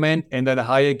environment and a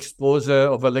high exposure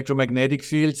of electromagnetic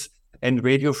fields and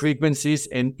radio frequencies,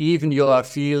 and even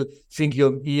you think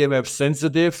you're EMF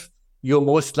sensitive, you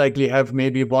most likely have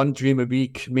maybe one dream a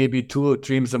week, maybe 2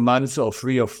 dreams a month, or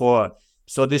 3 or 4.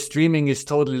 So this dreaming is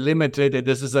totally limited, and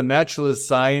this is a natural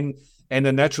sign and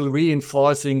a natural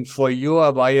reinforcing for your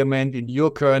environment in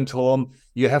your current home.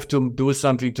 You have to do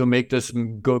something to make this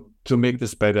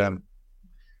better.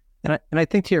 And I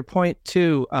think to your point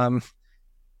too,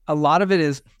 a lot of it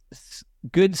is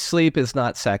good sleep is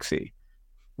not sexy,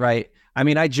 right? I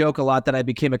mean, I joke a lot that I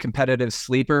became a competitive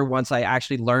sleeper once I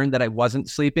actually learned that I wasn't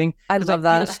sleeping. I love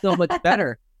that. It's so much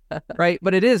better, right?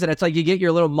 But it is, and it's like you get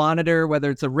your little monitor, whether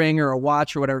it's a Ring or a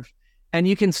watch or whatever, and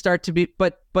you can start to be,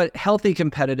 but healthy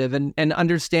competitive, and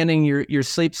understanding your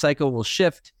sleep cycle will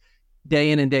shift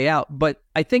day in and day out. But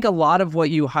I think a lot of what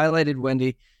you highlighted,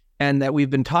 Wendy, and that we've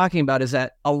been talking about is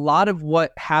that a lot of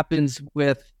what happens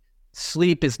with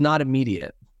sleep is not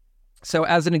immediate. So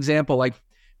as an example, like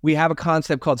we have a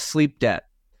concept called sleep debt.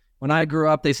 When I grew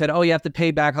up, they said, oh, you have to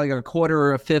pay back like a quarter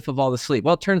or a fifth of all the sleep.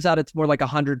 Well, it turns out it's more like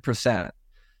 100%.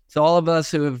 So all of us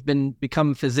who have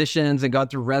become physicians and gone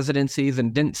through residencies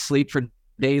and didn't sleep for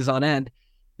days on end,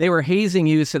 they were hazing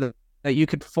you so that you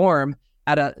could perform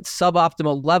at a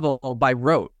suboptimal level by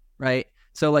rote, right?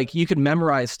 So like you could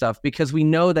memorize stuff, because we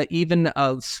know that even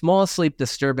a small sleep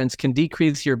disturbance can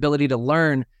decrease your ability to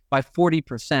learn by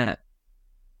 40%,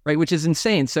 right? Which is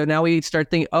insane. So now we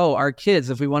start thinking, oh, our kids,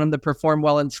 if we want them to perform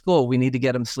well in school, we need to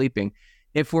get them sleeping.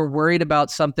 If we're worried about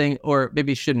something, or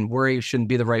maybe shouldn't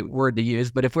be the right word to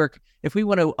use, but if we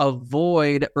want to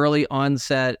avoid early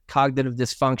onset cognitive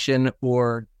dysfunction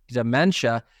or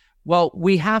dementia, well,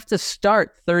 we have to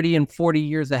start 30 and 40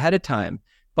 years ahead of time.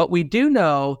 But we do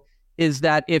know is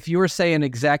that if you're, say, an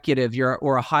executive,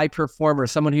 or a high performer,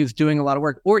 someone who's doing a lot of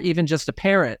work, or even just a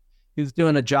parent who's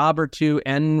doing a job or two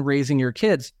and raising your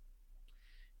kids,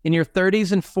 in your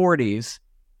 30s and 40s,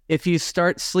 if you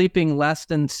start sleeping less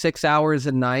than 6 hours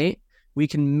a night, we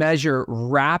can measure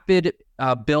rapid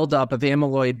buildup of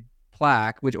amyloid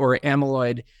plaque, or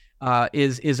amyloid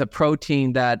is a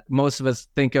protein that most of us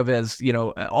think of as,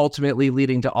 ultimately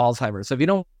leading to Alzheimer's. So if you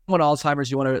don't want Alzheimer's,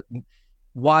 you want to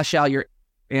wash out your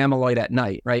amyloid at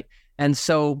night, right? And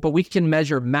so, but we can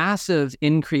measure massive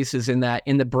increases in that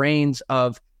in the brains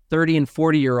of 30 and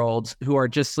 40-year-olds who are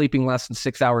just sleeping less than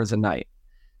 6 hours a night.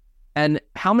 And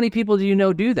how many people do you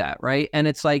know do that, right? And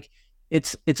it's like,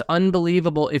 it's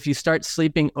unbelievable. If you start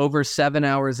sleeping over 7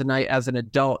 hours a night as an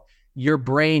adult, your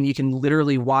brain, you can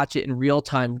literally watch it in real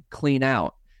time clean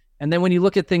out. And then when you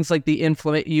look at things like the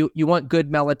inflammation, you want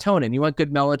good melatonin. You want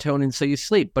good melatonin so you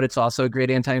sleep, but it's also a great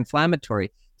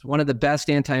anti-inflammatory. It's one of the best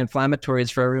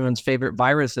anti-inflammatories for everyone's favorite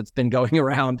virus that's been going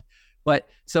around. But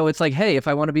so it's like, hey, if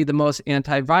I want to be the most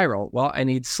antiviral, well, I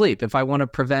need sleep. If I want to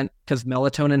prevent, because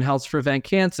melatonin helps prevent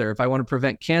cancer. If I want to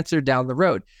prevent cancer down the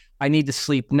road, I need to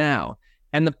sleep now.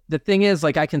 And the thing is,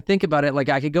 like, I can think about it, like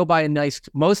I could go buy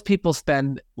most people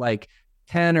spend like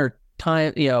 5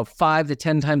 to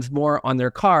 10 times more on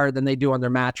their car than they do on their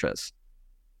mattress.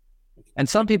 And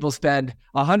some people spend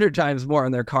 100 times more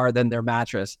on their car than their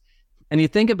mattress. And you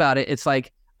think about it, it's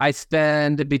like, I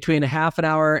spend between a half an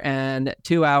hour and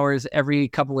 2 hours every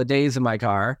couple of days in my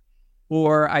car,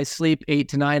 or I sleep 8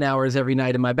 to 9 hours every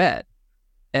night in my bed.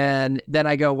 And then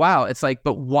I go, wow, it's like,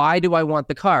 but why do I want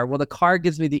the car? Well, the car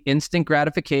gives me the instant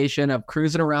gratification of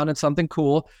cruising around in something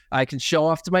cool. I can show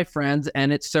off to my friends,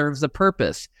 and it serves a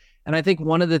purpose. And I think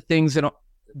one of the things in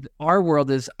our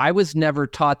world is I was never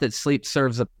taught that sleep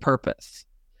serves a purpose,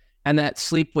 and that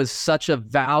sleep was such a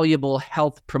valuable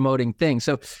health promoting thing.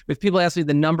 So if people ask me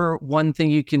the number one thing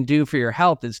you can do for your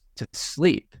health is to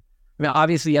sleep. I mean,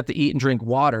 obviously you have to eat and drink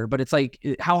water, but it's like,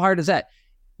 how hard is that?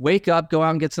 Wake up, go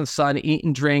out and get some sun, eat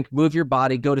and drink, move your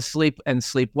body, go to sleep and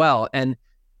sleep well, and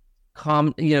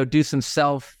do some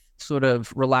self sort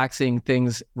of relaxing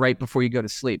things right before you go to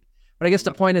sleep. But I guess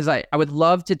the point is I would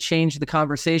love to change the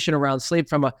conversation around sleep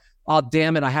from oh,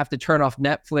 damn it, I have to turn off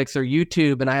Netflix or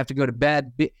YouTube and I have to go to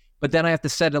bed, but then I have to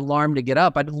set an alarm to get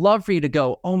up. I'd love for you to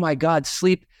go, oh my God,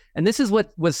 sleep. And this is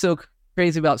what was so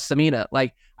crazy about Samina.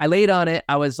 Like, I laid on it.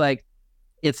 I was like,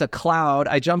 it's a cloud.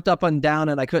 I jumped up and down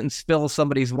and I couldn't spill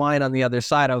somebody's wine on the other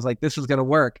side. I was like, this is going to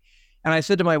work. And I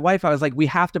said to my wife, I was like, we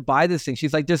have to buy this thing.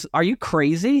 She's like, are you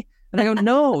crazy? And I go,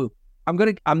 no,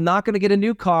 I'm not going to get a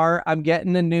new car. I'm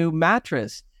getting a new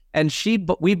mattress. And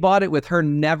we bought it with her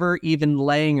never even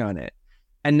laying on it.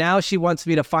 And now she wants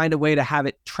me to find a way to have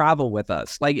it travel with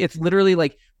us. Like, it's literally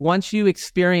like, once you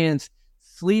experience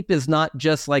sleep is not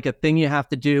just like a thing you have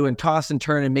to do and toss and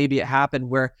turn and maybe it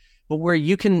happened, but where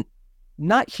you can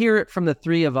not hear it from the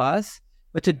three of us,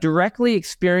 but to directly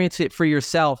experience it for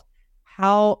yourself,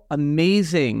 how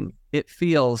amazing it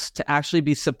feels to actually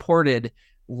be supported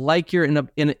like you're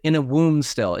in a womb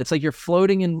still. It's like you're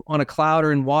floating on a cloud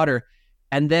or in water.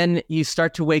 And then you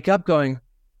start to wake up going,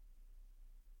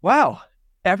 wow,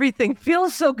 everything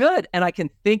feels so good. And I can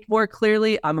think more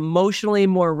clearly. I'm emotionally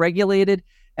more regulated.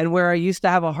 And where I used to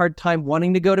have a hard time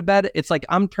wanting to go to bed, it's like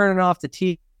I'm turning off the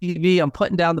TV, I'm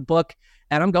putting down the book,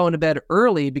 and I'm going to bed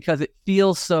early because it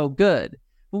feels so good.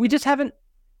 But we just haven't,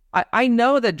 I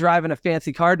know that driving a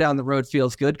fancy car down the road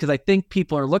feels good because I think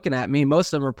people are looking at me.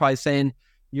 Most of them are probably saying,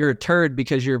 you're a turd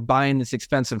because you're buying this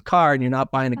expensive car and you're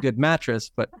not buying a good mattress,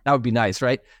 but that would be nice,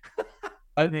 right?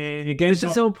 It's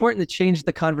just so important to change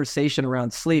the conversation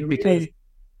around sleep because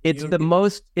it's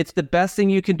the best thing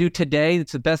you can do today.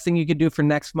 It's the best thing you can do for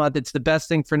next month. It's the best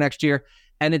thing for next year.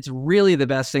 And it's really the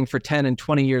best thing for 10 and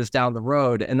 20 years down the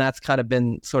road. And that's kind of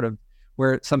been sort of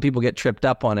where some people get tripped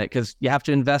up on it because you have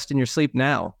to invest in your sleep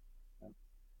now.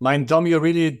 Tom, you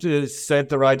really said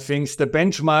the right things. The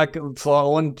benchmark for our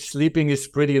own sleeping is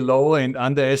pretty low and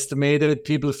underestimated.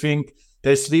 People think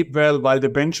they sleep well while the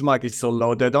benchmark is so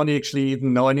low. They don't actually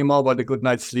even know anymore what a good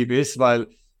night's sleep is while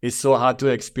it's so hard to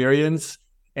experience.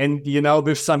 And,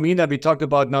 with Samina, we talked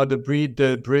about now the brain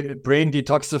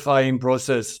detoxifying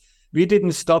process. We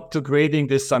didn't stop to grading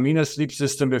the Samina sleep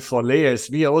system with 4 layers.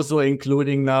 We are also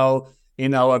including now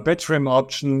in our bedroom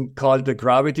option called the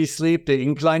gravity sleep, the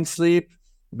incline sleep,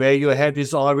 where your head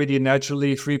is already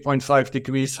naturally 3.5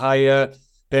 degrees higher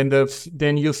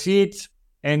than your feet.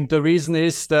 And the reason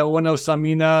is the owner of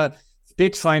Samina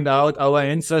did find out our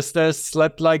ancestors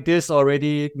slept like this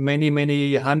already many,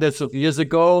 many hundreds of years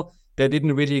ago. They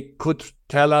didn't really could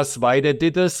tell us why they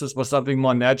did this. This was something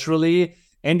more naturally.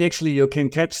 And actually, you can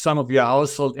catch some of your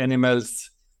household animals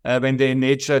when they're in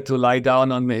nature to lie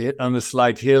down on a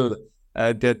slight hill.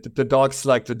 The dogs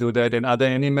like to do that and other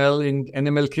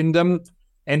animal kingdom.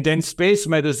 And then space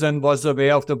medicine was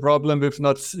aware of the problem with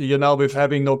with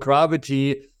having no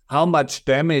gravity, how much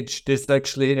damage this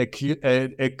actually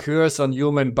occurs on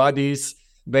human bodies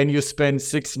when you spend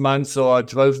 6 months or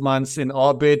 12 months in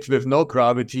orbit with no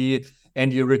gravity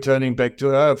and you're returning back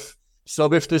to Earth. So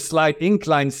with the slight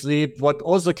incline sleep, what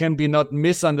also can be not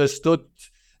misunderstood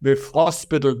with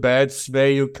hospital beds where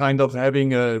you kind of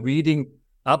having a reading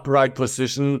upright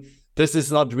position, this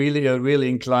is not really a real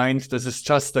inclined. This is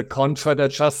just a comfort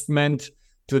adjustment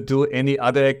to do any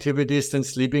other activities than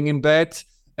sleeping in bed.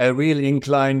 A real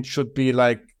incline should be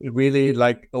really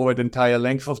over the entire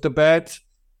length of the bed.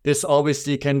 This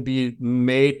obviously can be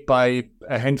made by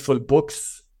a handful of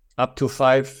books up to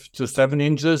 5 to 7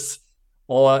 inches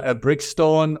or a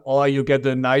brickstone, or you get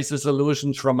a nicer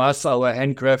solution from us, our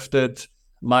handcrafted,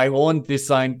 my own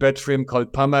designed bed frame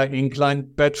called Pummer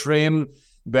inclined bed frame,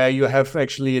 where you have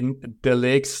actually the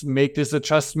legs make these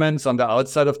adjustments on the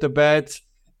outside of the bed.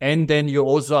 And then you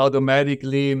also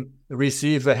automatically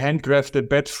receive a handcrafted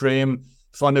bed frame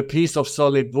from a piece of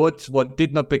solid wood, what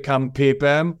did not become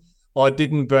paper or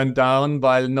didn't burn down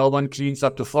while no one cleans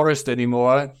up the forest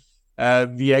anymore.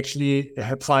 We actually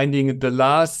have finding the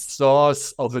last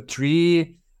source of a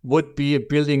tree would be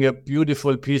building a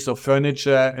beautiful piece of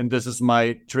furniture. And this is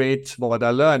my trade, what I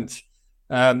learned.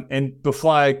 And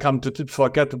before I come to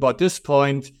forget about this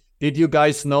point, did you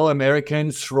guys know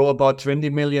Americans throw about 20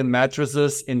 million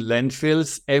mattresses in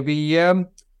landfills every year?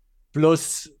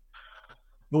 Plus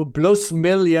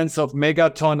millions of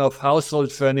megaton of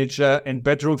household furniture and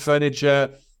bedroom furniture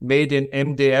made in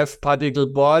MDF particle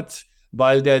board,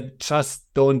 while they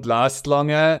just don't last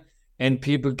longer. And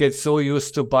people get so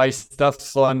used to buy stuff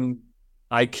from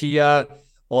IKEA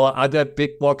or other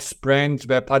big box brands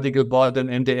where particle board and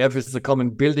MDF is the common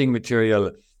building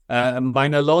material.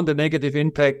 Mine alone, the negative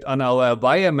impact on our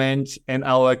environment and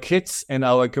our kids and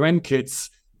our grandkids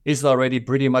is already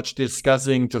pretty much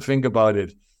disgusting to think about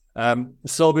it.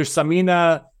 So with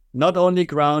Samina, not only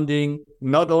grounding,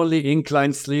 not only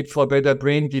inclined sleep for better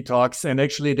brain detox, and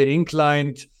actually the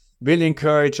inclined will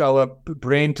encourage our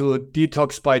brain to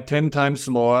detox by 10 times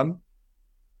more.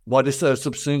 What is a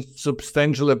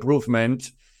substantial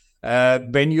improvement?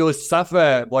 When you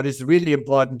suffer, what is really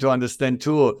important to understand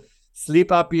too, sleep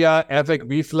apnea, affect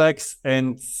reflex,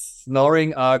 and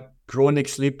snoring are chronic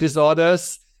sleep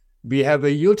disorders. We have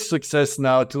a huge success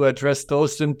now to address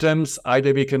those symptoms.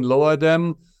 Either we can lower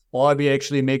them or we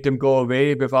actually make them go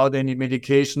away without any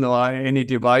medication or any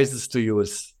devices to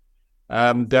use.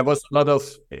 There was a lot of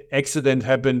accident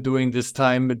happened during this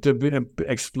time to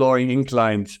exploring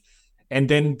inclined. And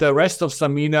then the rest of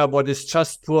Samina, what is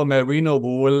just poor merino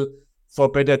wool for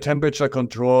better temperature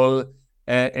control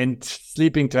and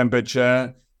sleeping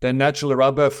temperature, the natural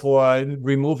rubber for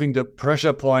removing the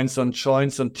pressure points on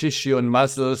joints and tissue and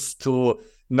muscles to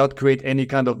not create any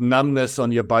kind of numbness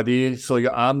on your body, so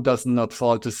your arm does not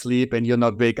fall to sleep and you're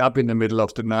not wake up in the middle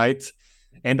of the night.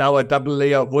 And our double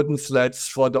layer wooden slats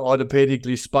for the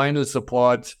orthopedically spinal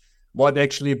support, what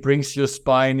actually brings your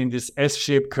spine in this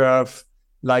S-shaped curve,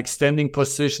 like standing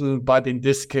position, but in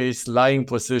this case, lying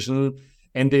position,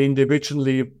 and the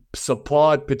individually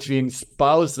support between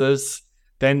spouses,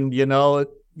 then,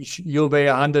 you weigh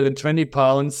 120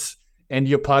 pounds and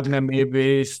your partner maybe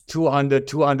weighs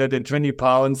 220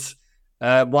 pounds.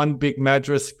 One big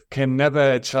mattress can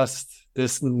never adjust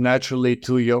this naturally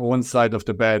to your own side of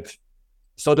the bed.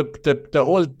 So the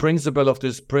whole principle of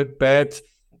this bed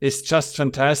is just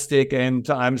fantastic. And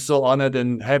I'm so honored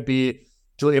and happy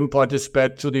to import this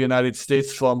bed to the United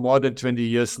States for more than 20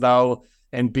 years now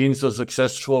and being so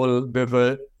successful with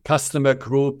a customer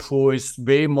group who is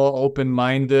way more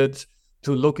open-minded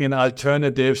to look in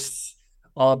alternatives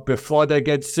before they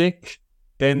get sick.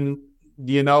 Then,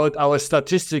 our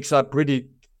statistics are pretty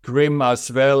grim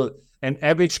as well. An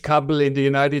average couple in the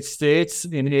United States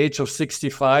in the age of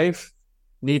 65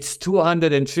 needs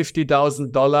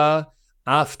 $250,000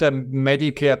 after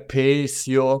Medicare pays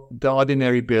the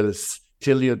ordinary bills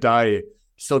till you die.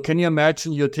 So can you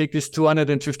imagine you take this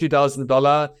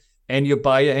 $250,000 and you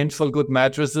buy a handful of good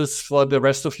mattresses for the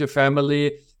rest of your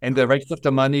family, and the rest of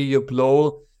the money you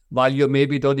blow while you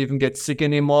maybe don't even get sick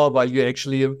anymore, while you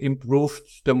actually improved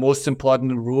the most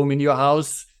important room in your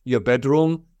house, your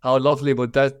bedroom. How lovely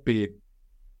would that be?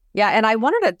 Yeah, and I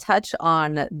wanted to touch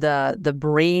on the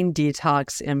brain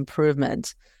detox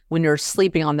improvement when you're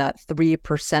sleeping on that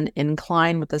 3%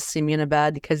 incline with the Samina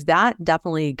bed, because that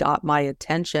definitely got my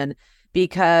attention.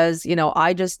 Because,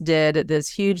 I just did this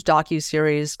huge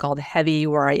docuseries called Heavy,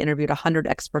 where I interviewed 100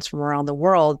 experts from around the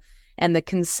world. And the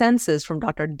consensus from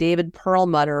Dr. David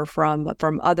Perlmutter, from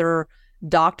other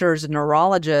doctors and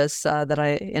neurologists that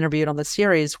I interviewed on the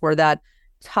series, were that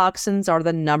toxins are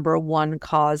the number one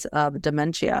cause of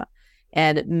dementia.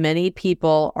 And many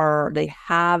people they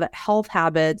have health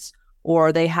habits,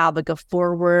 or they have like a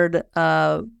forward,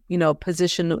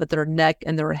 position with their neck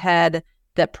and their head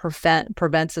that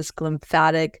prevents this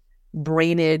lymphatic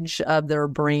drainage of their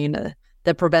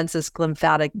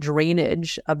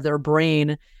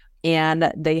brain,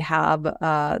 and they have,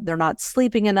 they're not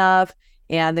sleeping enough.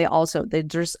 And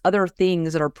there's other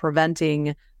things that are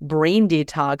preventing brain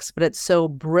detox, but it's so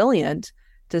brilliant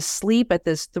to sleep at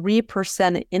this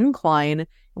 3% incline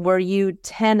where you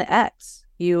 10x,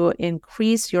 you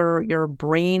increase your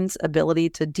brain's ability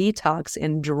to detox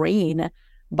and drain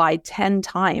by 10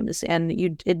 times. And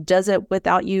it does it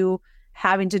without you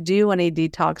having to do any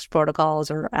detox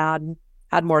protocols or add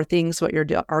more things to what you're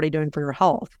already doing for your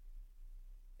health.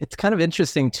 It's kind of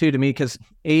interesting too to me, because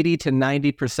 80 to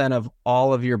 90% of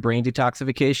all of your brain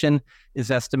detoxification is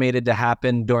estimated to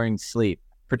happen during sleep,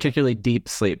 particularly deep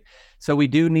sleep. So we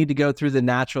do need to go through the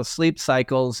natural sleep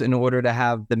cycles in order to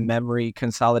have the memory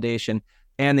consolidation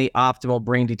and the optimal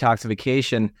brain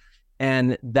detoxification.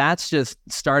 And that's just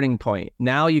starting point.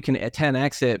 Now you can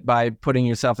 10x it by putting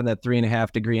yourself in that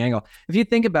 3.5 degree angle. If you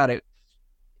think about it,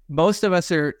 most of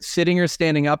us are sitting or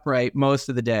standing upright most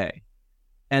of the day.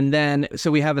 And then,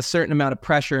 so we have a certain amount of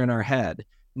pressure in our head.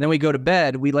 And then we go to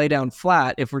bed, we lay down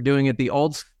flat if we're doing it the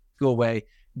old school way,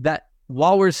 that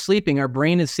while we're sleeping, our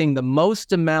brain is seeing the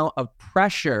most amount of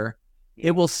pressure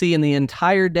it will see in the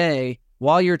entire day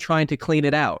while you're trying to clean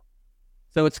it out.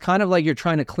 So it's kind of like you're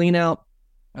trying to clean out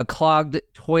a clogged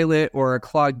toilet or a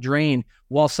clogged drain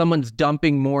while someone's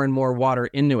dumping more and more water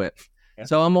into it. Yeah.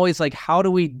 So I'm always like, how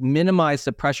do we minimize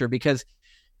the pressure? Because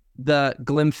the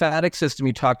lymphatic system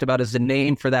you talked about is the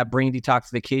name for that brain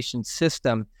detoxification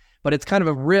system, but it's kind of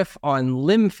a riff on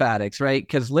lymphatics, right?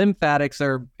 Because lymphatics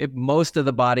are, most of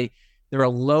the body, they're a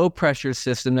low pressure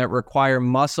system that require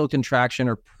muscle contraction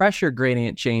or pressure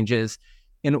gradient changes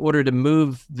in order to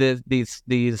move these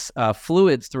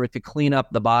fluids through it to clean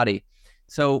up the body.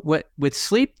 So with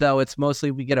sleep, though, it's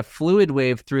mostly we get a fluid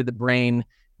wave through the brain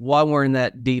while we're in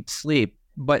that deep sleep.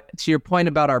 But to your point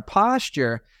about our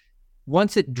posture,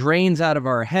 once it drains out of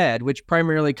our head, which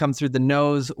primarily comes through the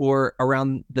nose or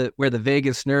around where the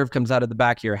vagus nerve comes out of the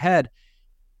back of your head,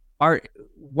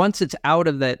 once it's out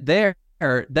of that there,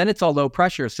 then it's all low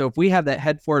pressure. So if we have that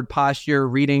head forward posture,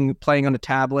 reading, playing on a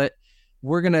tablet,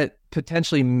 we're going to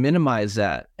potentially minimize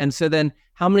that. And so then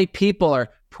how many people are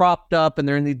propped up and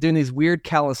they're doing these weird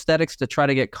calisthenics to try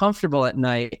to get comfortable at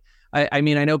night? I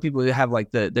mean, I know people who have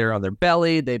like they're on their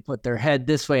belly, they put their head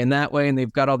this way and that way, and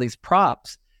they've got all these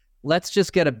props. Let's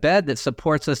just get a bed that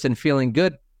supports us in feeling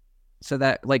good. So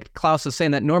that, like Claus was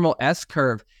saying, that normal S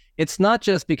curve, it's not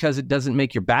just because it doesn't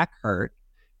make your back hurt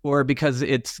or because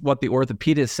it's what the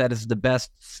orthopedist said is the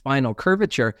best spinal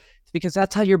curvature. It's because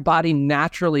that's how your body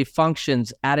naturally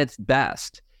functions at its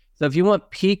best. So if you want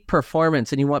peak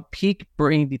performance and you want peak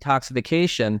brain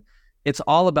detoxification, it's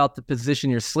all about the position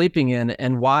you're sleeping in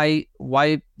and why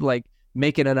like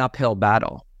make it an uphill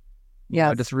battle.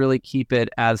 Yeah, just really keep it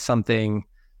as something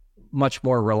much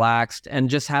more relaxed and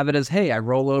just have it as, hey, I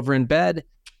roll over in bed,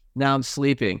 now I'm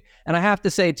sleeping. And I have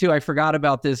to say too, I forgot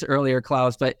about this earlier,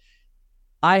 Claus, but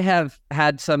I have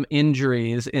had some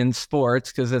injuries in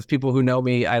sports because as people who know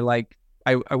me, I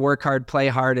work hard, play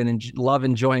hard, and love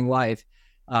enjoying life.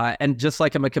 And just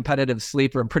like I'm a competitive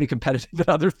sleeper, I'm pretty competitive at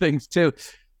other things too.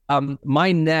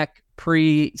 My neck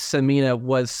pre-Samina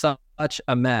was such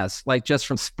a mess, like just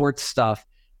from sports stuff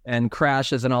and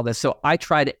crashes and all this. So I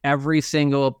tried every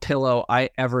single pillow I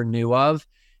ever knew of.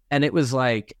 And it was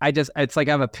like, it's like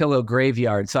I have a pillow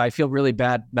graveyard. So I feel really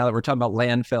bad now that we're talking about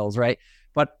landfills, right?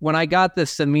 But when I got the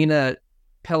Samina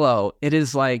pillow, it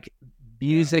is like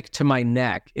music to my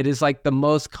neck. It is like the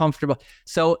most comfortable.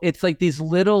 So it's like these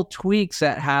little tweaks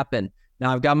that happen.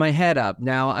 Now I've got my head up.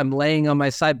 Now I'm laying on my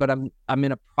side, but I'm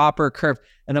in a proper curve.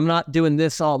 And I'm not doing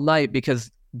this all night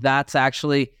because that's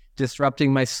actually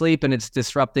disrupting my sleep and it's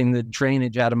disrupting the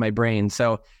drainage out of my brain.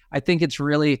 So I think it's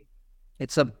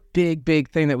a big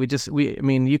thing that I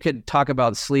mean, you could talk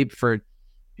about sleep for,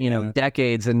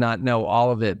 decades and not know all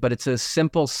of it, but it's a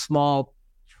simple, small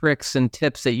tricks and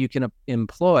tips that you can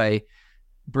employ,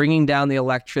 bringing down the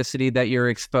electricity that you're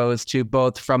exposed to,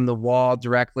 both from the wall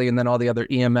directly and then all the other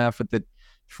EMF with the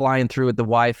flying through with the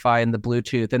Wi-Fi and the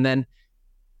Bluetooth, and then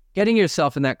getting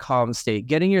yourself in that calm state,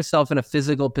 getting yourself in a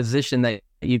physical position that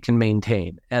you can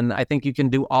maintain. And I think you can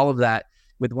do all of that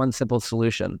with one simple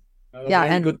solution.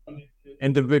 Yeah.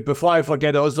 And before I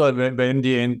forget also,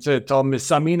 Wendy and Tom,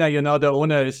 Samina, the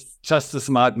owner is just a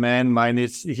smart man.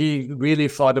 He really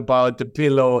thought about the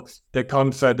pillow, the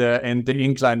comfort, and the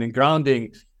incline and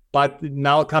grounding. But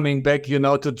now coming back,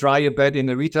 to dry a bed in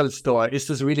a retail store, is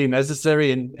this really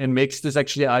necessary and makes this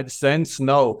actually sense?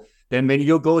 No. Then when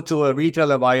you go to a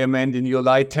retail environment and you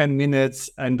lie 10 minutes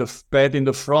and the bed in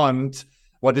the front,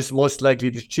 what is most likely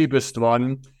the cheapest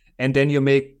one, and then you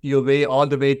make your way all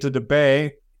the way to the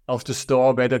back of the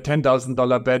store where the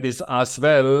 $10,000 bed is as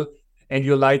well, and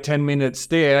you lie 10 minutes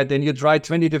there, then you try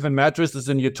 20 different mattresses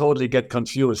and you totally get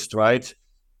confused, right?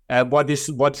 What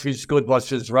feels good, what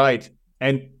feels right.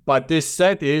 But this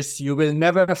said is, you will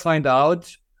never find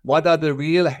out what are the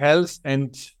real health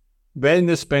and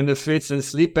wellness benefits and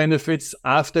sleep benefits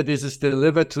after this is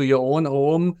delivered to your own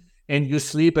home and you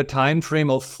sleep a time frame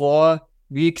of 4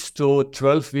 weeks to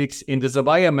 12 weeks in this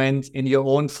environment in your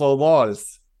own 4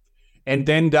 walls. And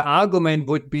then the argument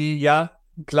would be,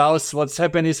 Claus, what's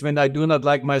happened is when I do not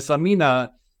like my Samina.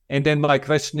 And then my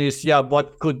question is,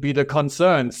 what could be the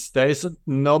concerns? There is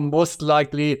most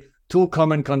likely 2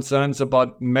 common concerns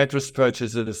about mattress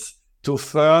purchases, too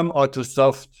firm or too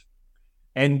soft.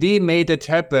 And we made it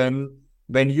happen.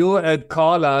 When you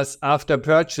call us after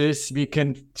purchase, we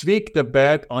can tweak the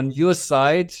bed on your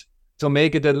side to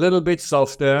make it a little bit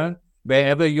softer.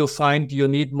 Wherever you find you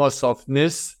need more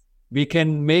softness, we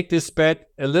can make this bed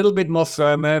a little bit more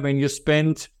firmer when you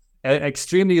spend an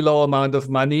extremely low amount of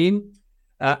money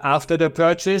after the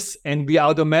purchase. And we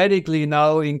automatically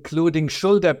now including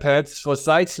shoulder pads for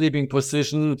side sleeping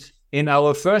position in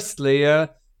our first layer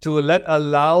to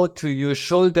allow to your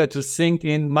shoulder to sink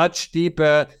in much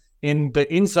deeper in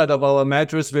the inside of our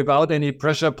mattress without any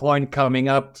pressure point coming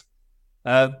up.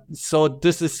 So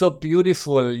this is so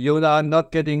beautiful. You are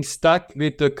not getting stuck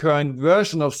with the current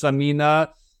version of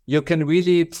Samina. You can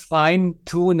really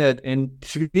fine-tune it and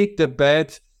tweak the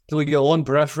bed to your own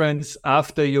preference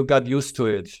after you got used to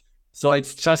it. So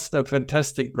it's just a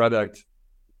fantastic product.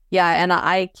 Yeah, and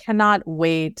I cannot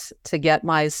wait to get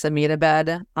my Samina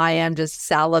bed. I am just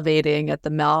salivating at the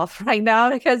mouth right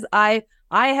now because I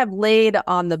I have laid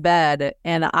on the bed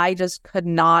and I just could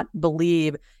not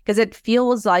believe, because it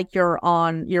feels like you're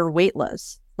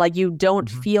weightless. Like you don't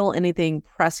feel anything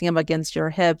pressing up against your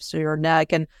hips or your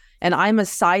neck. And I'm a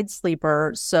side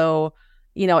sleeper. So,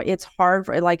 it's hard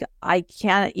for, like, I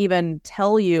can't even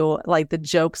tell you like the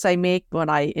jokes I make when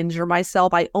I injure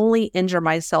myself. I only injure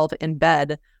myself in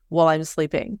bed while I'm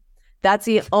sleeping. That's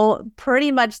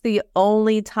pretty much the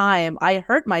only time I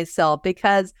hurt myself,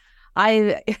 because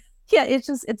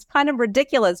it's kind of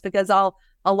ridiculous, because a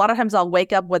lot of times I'll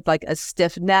wake up with like a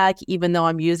stiff neck, even though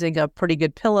I'm using a pretty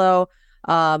good pillow.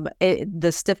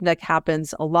 The stiff neck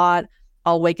happens a lot.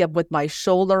 I'll wake up with my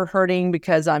shoulder hurting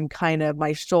because I'm kind of,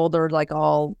 my shoulder like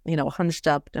all, hunched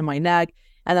up in my neck.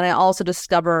 And then I also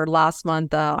discovered last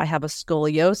month I have a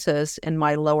scoliosis in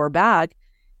my lower back.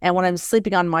 And when I'm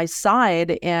sleeping on my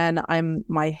side and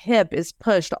my hip is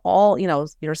pushed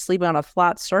you're sleeping on a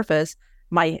flat surface,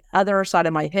 my other side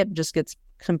of my hip just gets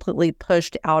completely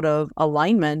pushed out of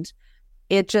alignment.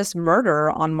 It just murder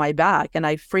on my back. And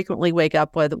I frequently wake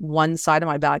up with one side of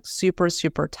my back super,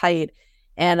 super tight.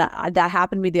 And that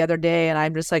happened to me the other day. And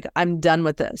I'm just like, I'm done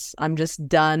with this. I'm just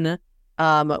done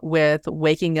with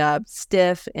waking up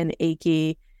stiff and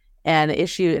achy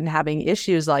and having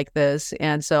issues like this.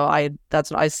 And so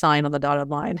that's what I signed on the dotted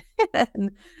line.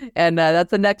 and that's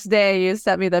the next day you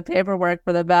sent me the paperwork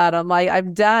for the bed. I'm like,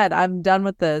 I'm done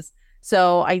with this.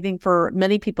 So I think for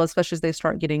many people, especially as they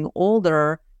start getting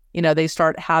older, they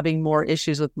start having more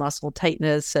issues with muscle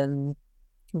tightness and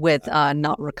with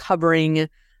not recovering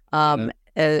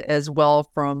as well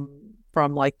from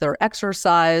like their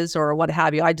exercise or what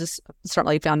have you. I just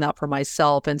certainly found that for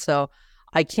myself. And so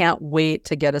I can't wait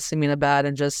to get a Semina bed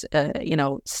and just,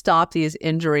 stop these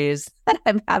injuries that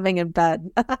I'm having in bed.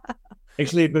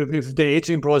 Actually, with the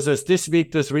aging process, this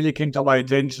week, this really came to my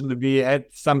attention. We had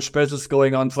some specials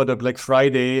going on for the Black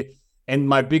Friday, and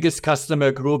my biggest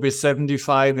customer group is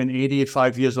 75 and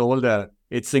 85 years older.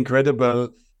 It's incredible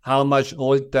how much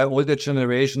the older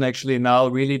generation actually now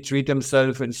really treat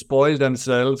themselves and spoil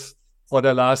themselves for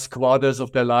the last quarters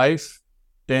of their life.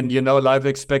 Then, life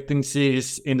expectancy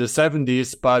is in the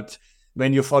 70s, but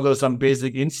when you follow some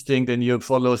basic instinct and you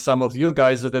follow some of you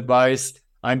guys' advice,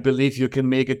 I believe you can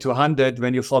make it to 100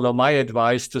 when you follow my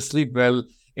advice to sleep well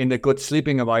in a good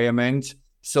sleeping environment.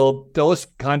 So those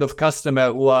kind of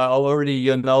customer who are already,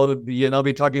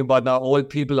 we're talking about now old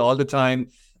people all the time,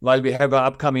 while we have an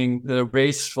upcoming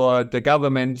race for the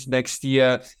government next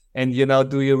year. And,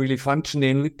 do you really function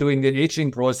in doing the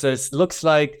aging process? Looks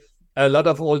like a lot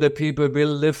of older people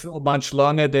will live much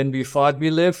longer than we thought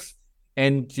we live.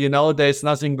 And, there's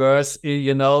nothing worse,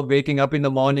 waking up in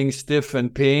the morning stiff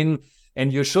and pain.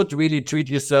 And you should really treat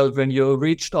yourself when you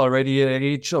reached already an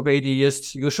age of 80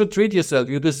 years. You should treat yourself.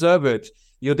 You deserve it.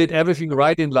 You did everything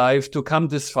right in life to come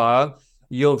this far.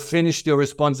 You finished your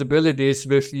responsibilities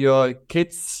with your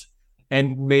kids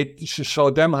and show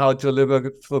them how to live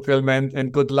a fulfillment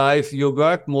and good life. You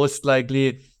worked most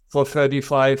likely for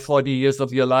 35, 40 years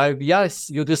of your life. Yes,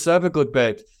 you deserve a good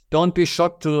bed. Don't be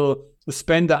shocked to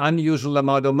spend an unusual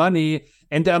amount of money.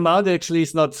 And the amount actually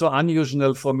is not so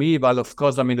unusual for me. Well, of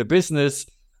course, I'm in the business.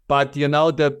 But,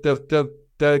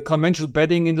 the conventional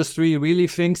bedding industry really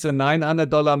thinks a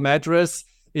 $900 mattress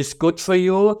is good for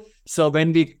you. So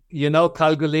when we,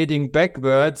 calculating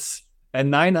backwards, a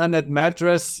 $900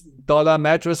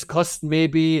 mattress costs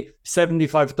maybe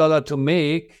 $75 to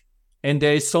make. And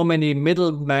there is so many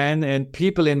middlemen and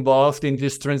people involved in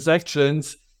these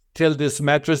transactions till this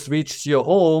mattress reaches your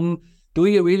home. Do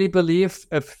you really believe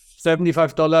a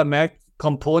 $75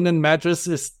 component mattress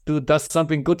does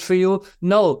something good for you?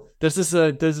 No,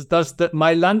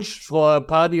 my lunch for a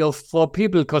party of 4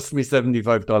 people cost me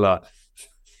 $75.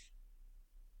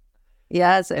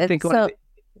 Yes, I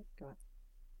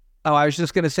was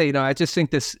just going to say, I just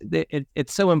think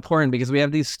it's so important because we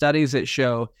have these studies that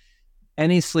show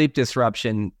any sleep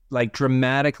disruption like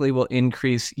dramatically will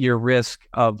increase your risk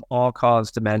of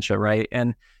all-cause dementia, right?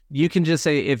 And you can just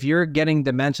say, if you're getting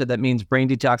dementia, that means brain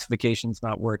detoxification is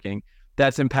not working.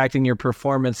 That's impacting your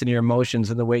performance and your emotions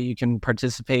and the way you can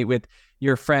participate with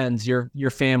your friends, your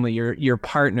family, your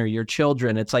partner, your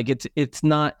children. It's like,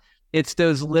 it's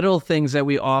those little things that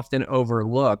we often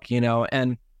overlook,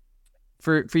 and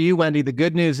for you, Wendy, the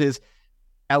good news is,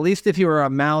 at least if you are a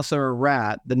mouse or a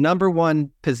rat, the number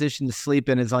one position to sleep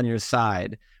in is on your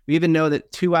side. We even know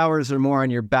that 2 hours or more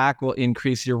on your back will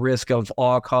increase your risk of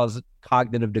all-cause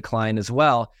cognitive decline as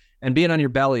well. And being on your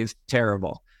belly is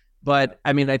terrible. But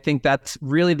I mean, I think that's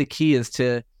really the key is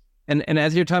to, and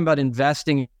as you're talking about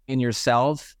investing in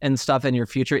yourself and stuff in your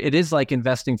future, it is like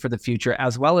investing for the future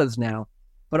as well as now.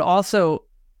 But also,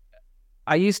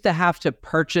 I used to have to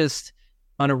purchase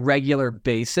on a regular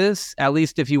basis, at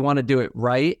least if you want to do it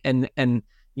right, and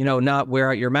not wear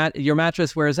out your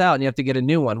mattress wears out and you have to get a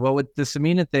new one. Well, with the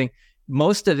Samina thing,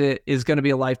 most of it is going to be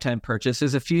a lifetime purchase.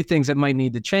 There's a few things that might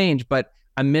need to change, but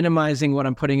I'm minimizing what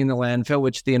I'm putting in the landfill,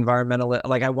 which the environmental,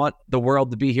 like I want the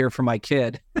world to be here for my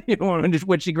kid,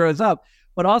 when she grows up.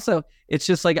 But also, it's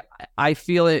just like, I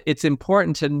feel it's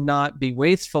important to not be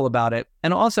wasteful about it.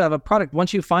 And also have a product.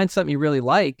 Once you find something you really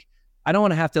like, I don't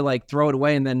want to have to like throw it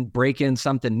away and then break in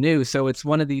something new. So it's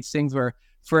one of these things where,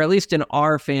 for at least in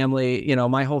our family,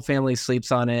 my whole family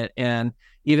sleeps on it. And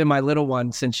even my little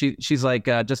one, since she's like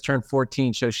just turned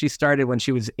 14. So she started when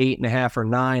she was 8.5 or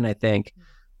 9, I think.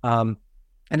 And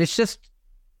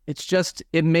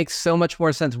it makes so much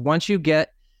more sense once you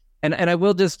get, and I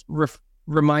will just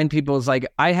remind people, is like,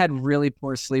 I had really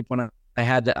poor sleep when I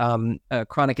had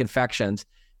chronic infections.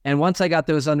 And once I got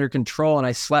those under control and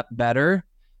I slept better,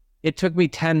 it took me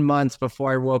 10 months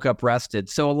before I woke up rested.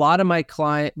 So a lot of my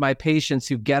patients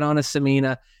who get on a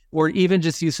Samina, or even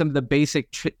just use some of the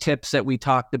basic tips that we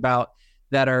talked about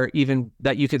that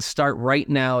you could start right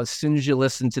now as soon as you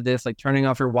listen to this, like turning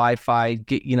off your Wi-Fi,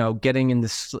 getting in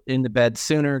the bed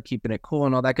sooner, keeping it cool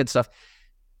and all that good stuff.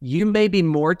 You may be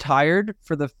more tired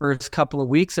for the first couple of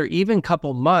weeks or even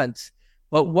couple months,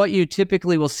 but what you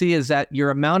typically will see is that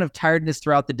your amount of tiredness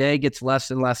throughout the day gets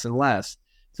less and less and less.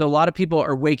 So a lot of people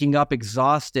are waking up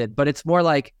exhausted, but it's more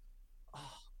like,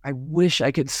 oh, I wish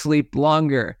I could sleep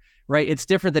longer, right? It's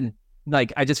different than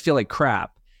like, I just feel like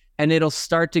crap, and it'll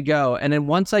start to go. And then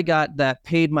once I got that,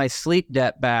 paid my sleep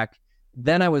debt back,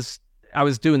 then I was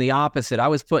doing the opposite. I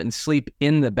was putting sleep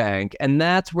in the bank, and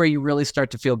that's where you really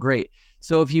start to feel great.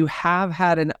 So if you have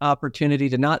had an opportunity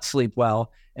to not sleep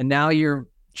well, and now you're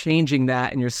changing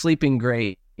that and you're sleeping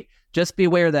great, just be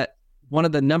aware that one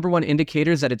of the number one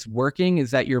indicators that it's working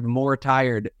is that you're more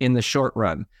tired in the short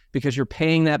run, because you're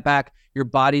paying that back, your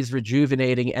body's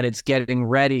rejuvenating, and it's getting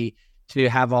ready to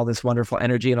have all this wonderful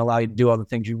energy and allow you to do all the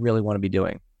things you really want to be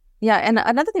doing. Yeah. And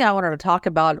another thing I wanted to talk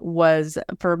about was,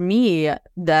 for me,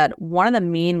 that one of the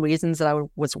main reasons that I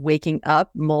was waking up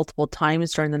multiple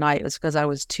times during the night was because I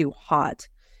was too hot.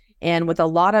 And with a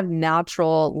lot of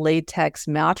natural latex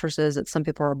mattresses that some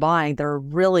people are buying, they're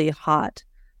really hot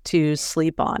to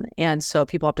sleep on. And so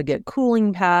people have to get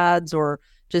cooling pads or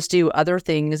just do other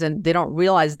things, and they don't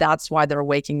realize that's why they're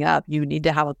waking up. You need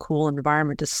to have a cool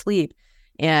environment to sleep.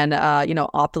 And,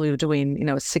 optimally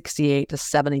doing, 68 to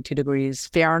 72 degrees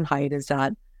Fahrenheit is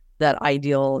that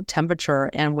ideal temperature.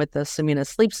 And with the Samina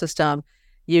sleep system,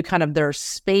 you there's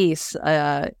space,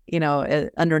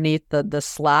 underneath the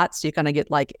slats. You kind of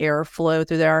get like airflow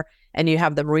through there. And you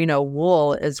have the merino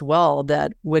wool as well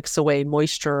that wicks away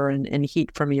moisture and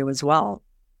heat from you as well.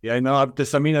 Yeah, the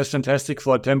Samina is fantastic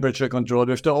for temperature control.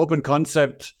 With the open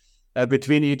concept,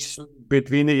 between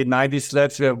the 90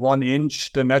 slats, we have 1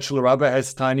 inch. The natural rubber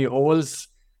has tiny holes.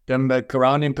 The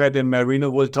grounding pad in merino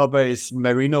wool topper is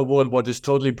merino wool, what is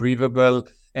totally breathable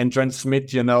and transmit,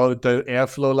 the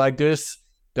airflow like this.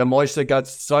 The moisture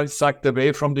gets sucked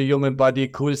away from the human body,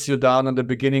 cools you down in the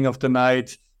beginning of the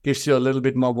night, gives you a little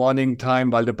bit more warning time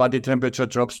while the body temperature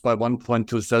drops by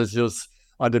 1.2 Celsius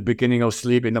at the beginning of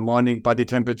sleep. In the morning, body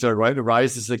temperature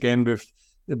rises again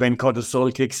when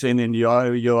cortisol kicks in and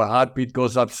your heartbeat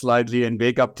goes up slightly and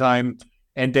wake up time.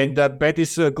 And then the bed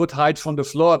is a good height from the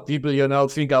floor. People,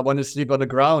 think I want to sleep on the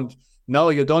ground. No,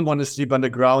 you don't want to sleep on the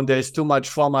ground. There's too much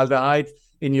formaldehyde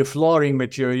in your flooring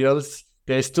materials.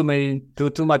 There's too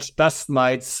much dust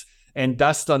mites and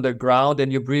dust on the ground,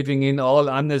 and you're breathing in all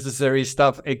unnecessary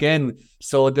stuff again.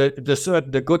 So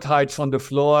the good height from the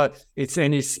floor, it's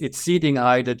seating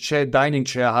height, dining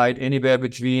chair height, anywhere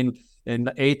between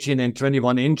 18 and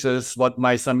 21 inches, what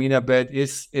my Samina bed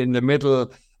is in the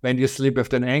middle when you sleep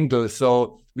with an angle.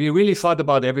 So we really thought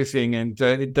about everything, and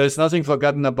there's nothing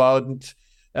forgotten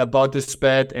about this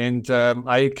bed. And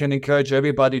I can encourage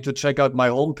everybody to check out my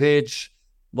homepage,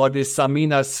 what is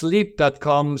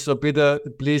saminasleep.com. So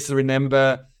please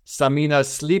remember,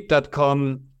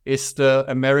 saminasleep.com is the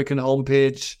American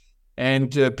homepage,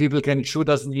 and people can shoot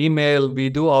us an email. We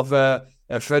do offer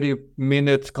a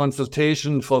 30-minute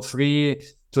consultation for free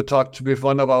to talk with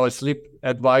one of our sleep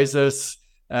advisors.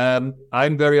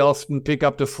 I'm very often pick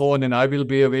up the phone, and I will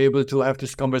be able to have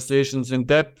these conversations in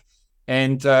depth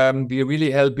and be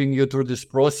really helping you through this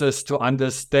process to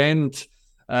understand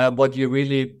what you're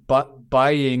really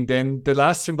buying. Then the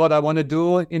last thing what I want to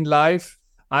do in life,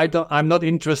 I'm not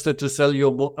interested to sell you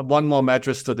one more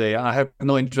mattress today. I have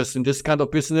no interest in this kind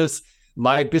of business.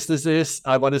 My business is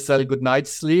I want to sell good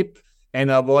night's sleep, and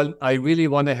I really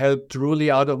want to help truly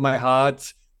out of my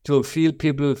heart to feel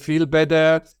people feel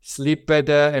better, sleep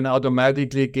better, and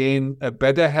automatically gain a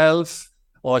better health.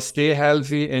 or stay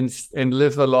healthy and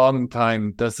live a long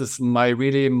time. This is my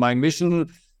mission.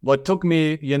 What took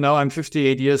me, I'm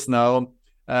 58 years now.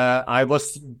 I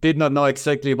did not know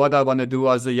exactly what I want to do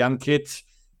as a young kid,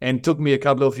 and took me a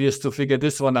couple of years to figure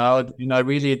this one out.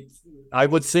 I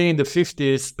would say in the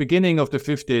 50s, beginning of the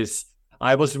 50s,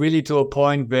 I was really to a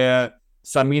point where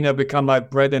Samina became my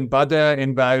bread and butter,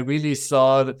 and where I really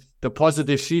saw the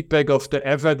positive feedback of the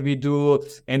effort we do,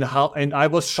 and I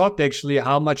was shocked actually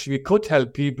how much we could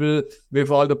help people with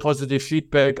all the positive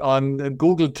feedback on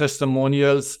Google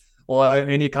testimonials or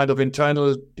any kind of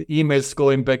internal emails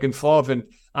going back and forth. And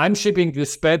I'm shipping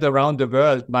this bed around the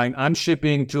world. I'm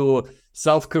shipping to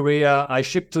South Korea. I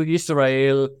shipped to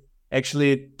Israel.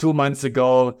 Actually, 2 months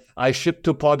ago, I shipped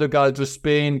to Portugal, to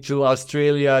Spain, to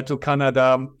Australia, to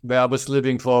Canada, where I was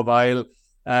living for a while.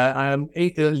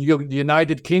 The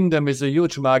United Kingdom is a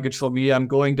huge market for me. I'm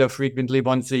going there frequently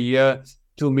once a year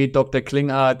to meet Dr.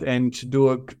 Klinghardt and do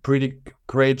a pretty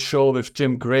great show with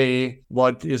Jim Gray,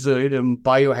 what is a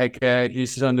biohacker.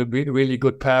 He's on a really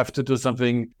good path to do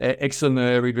something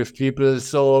extraordinary with people.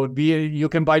 So you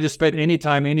can buy this bed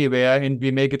anytime, anywhere, and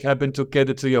we make it happen to get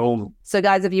it to your home. So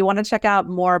guys, if you want to check out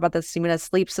more about the Samina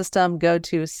Sleep System, go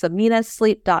to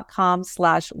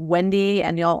saminasleep.com/Wendy,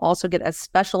 and you'll also get a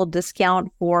special discount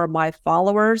for my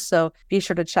followers. So be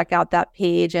sure to check out that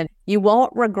page, and you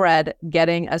won't regret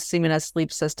getting a Samina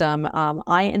Sleep System.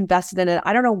 I invested in it.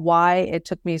 I don't know why it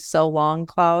took me so long,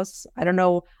 Claus. I don't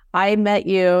know. I met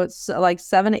you like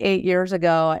 7 to 8 years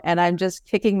ago, and I'm just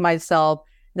kicking myself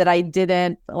that I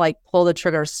didn't pull the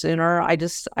trigger sooner. I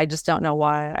just don't know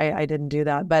why I didn't do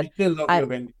that. But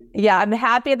I'm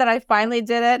happy that I finally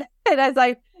did it. And I was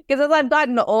like, because as I've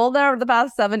gotten older over the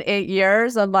past 7, 8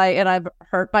 years, and I've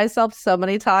hurt myself so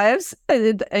many times,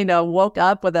 woke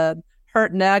up with a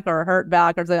hurt neck or a hurt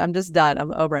back or something. I'm just done.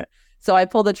 I'm over it. So I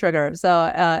pulled the trigger.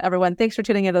 So everyone, thanks for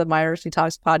tuning into the Myers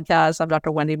Detox Podcast. I'm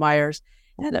Dr. Wendy Myers,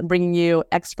 and I'm bringing you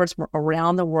experts from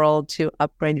around the world to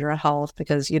upgrade your health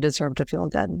because you deserve to feel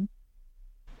good.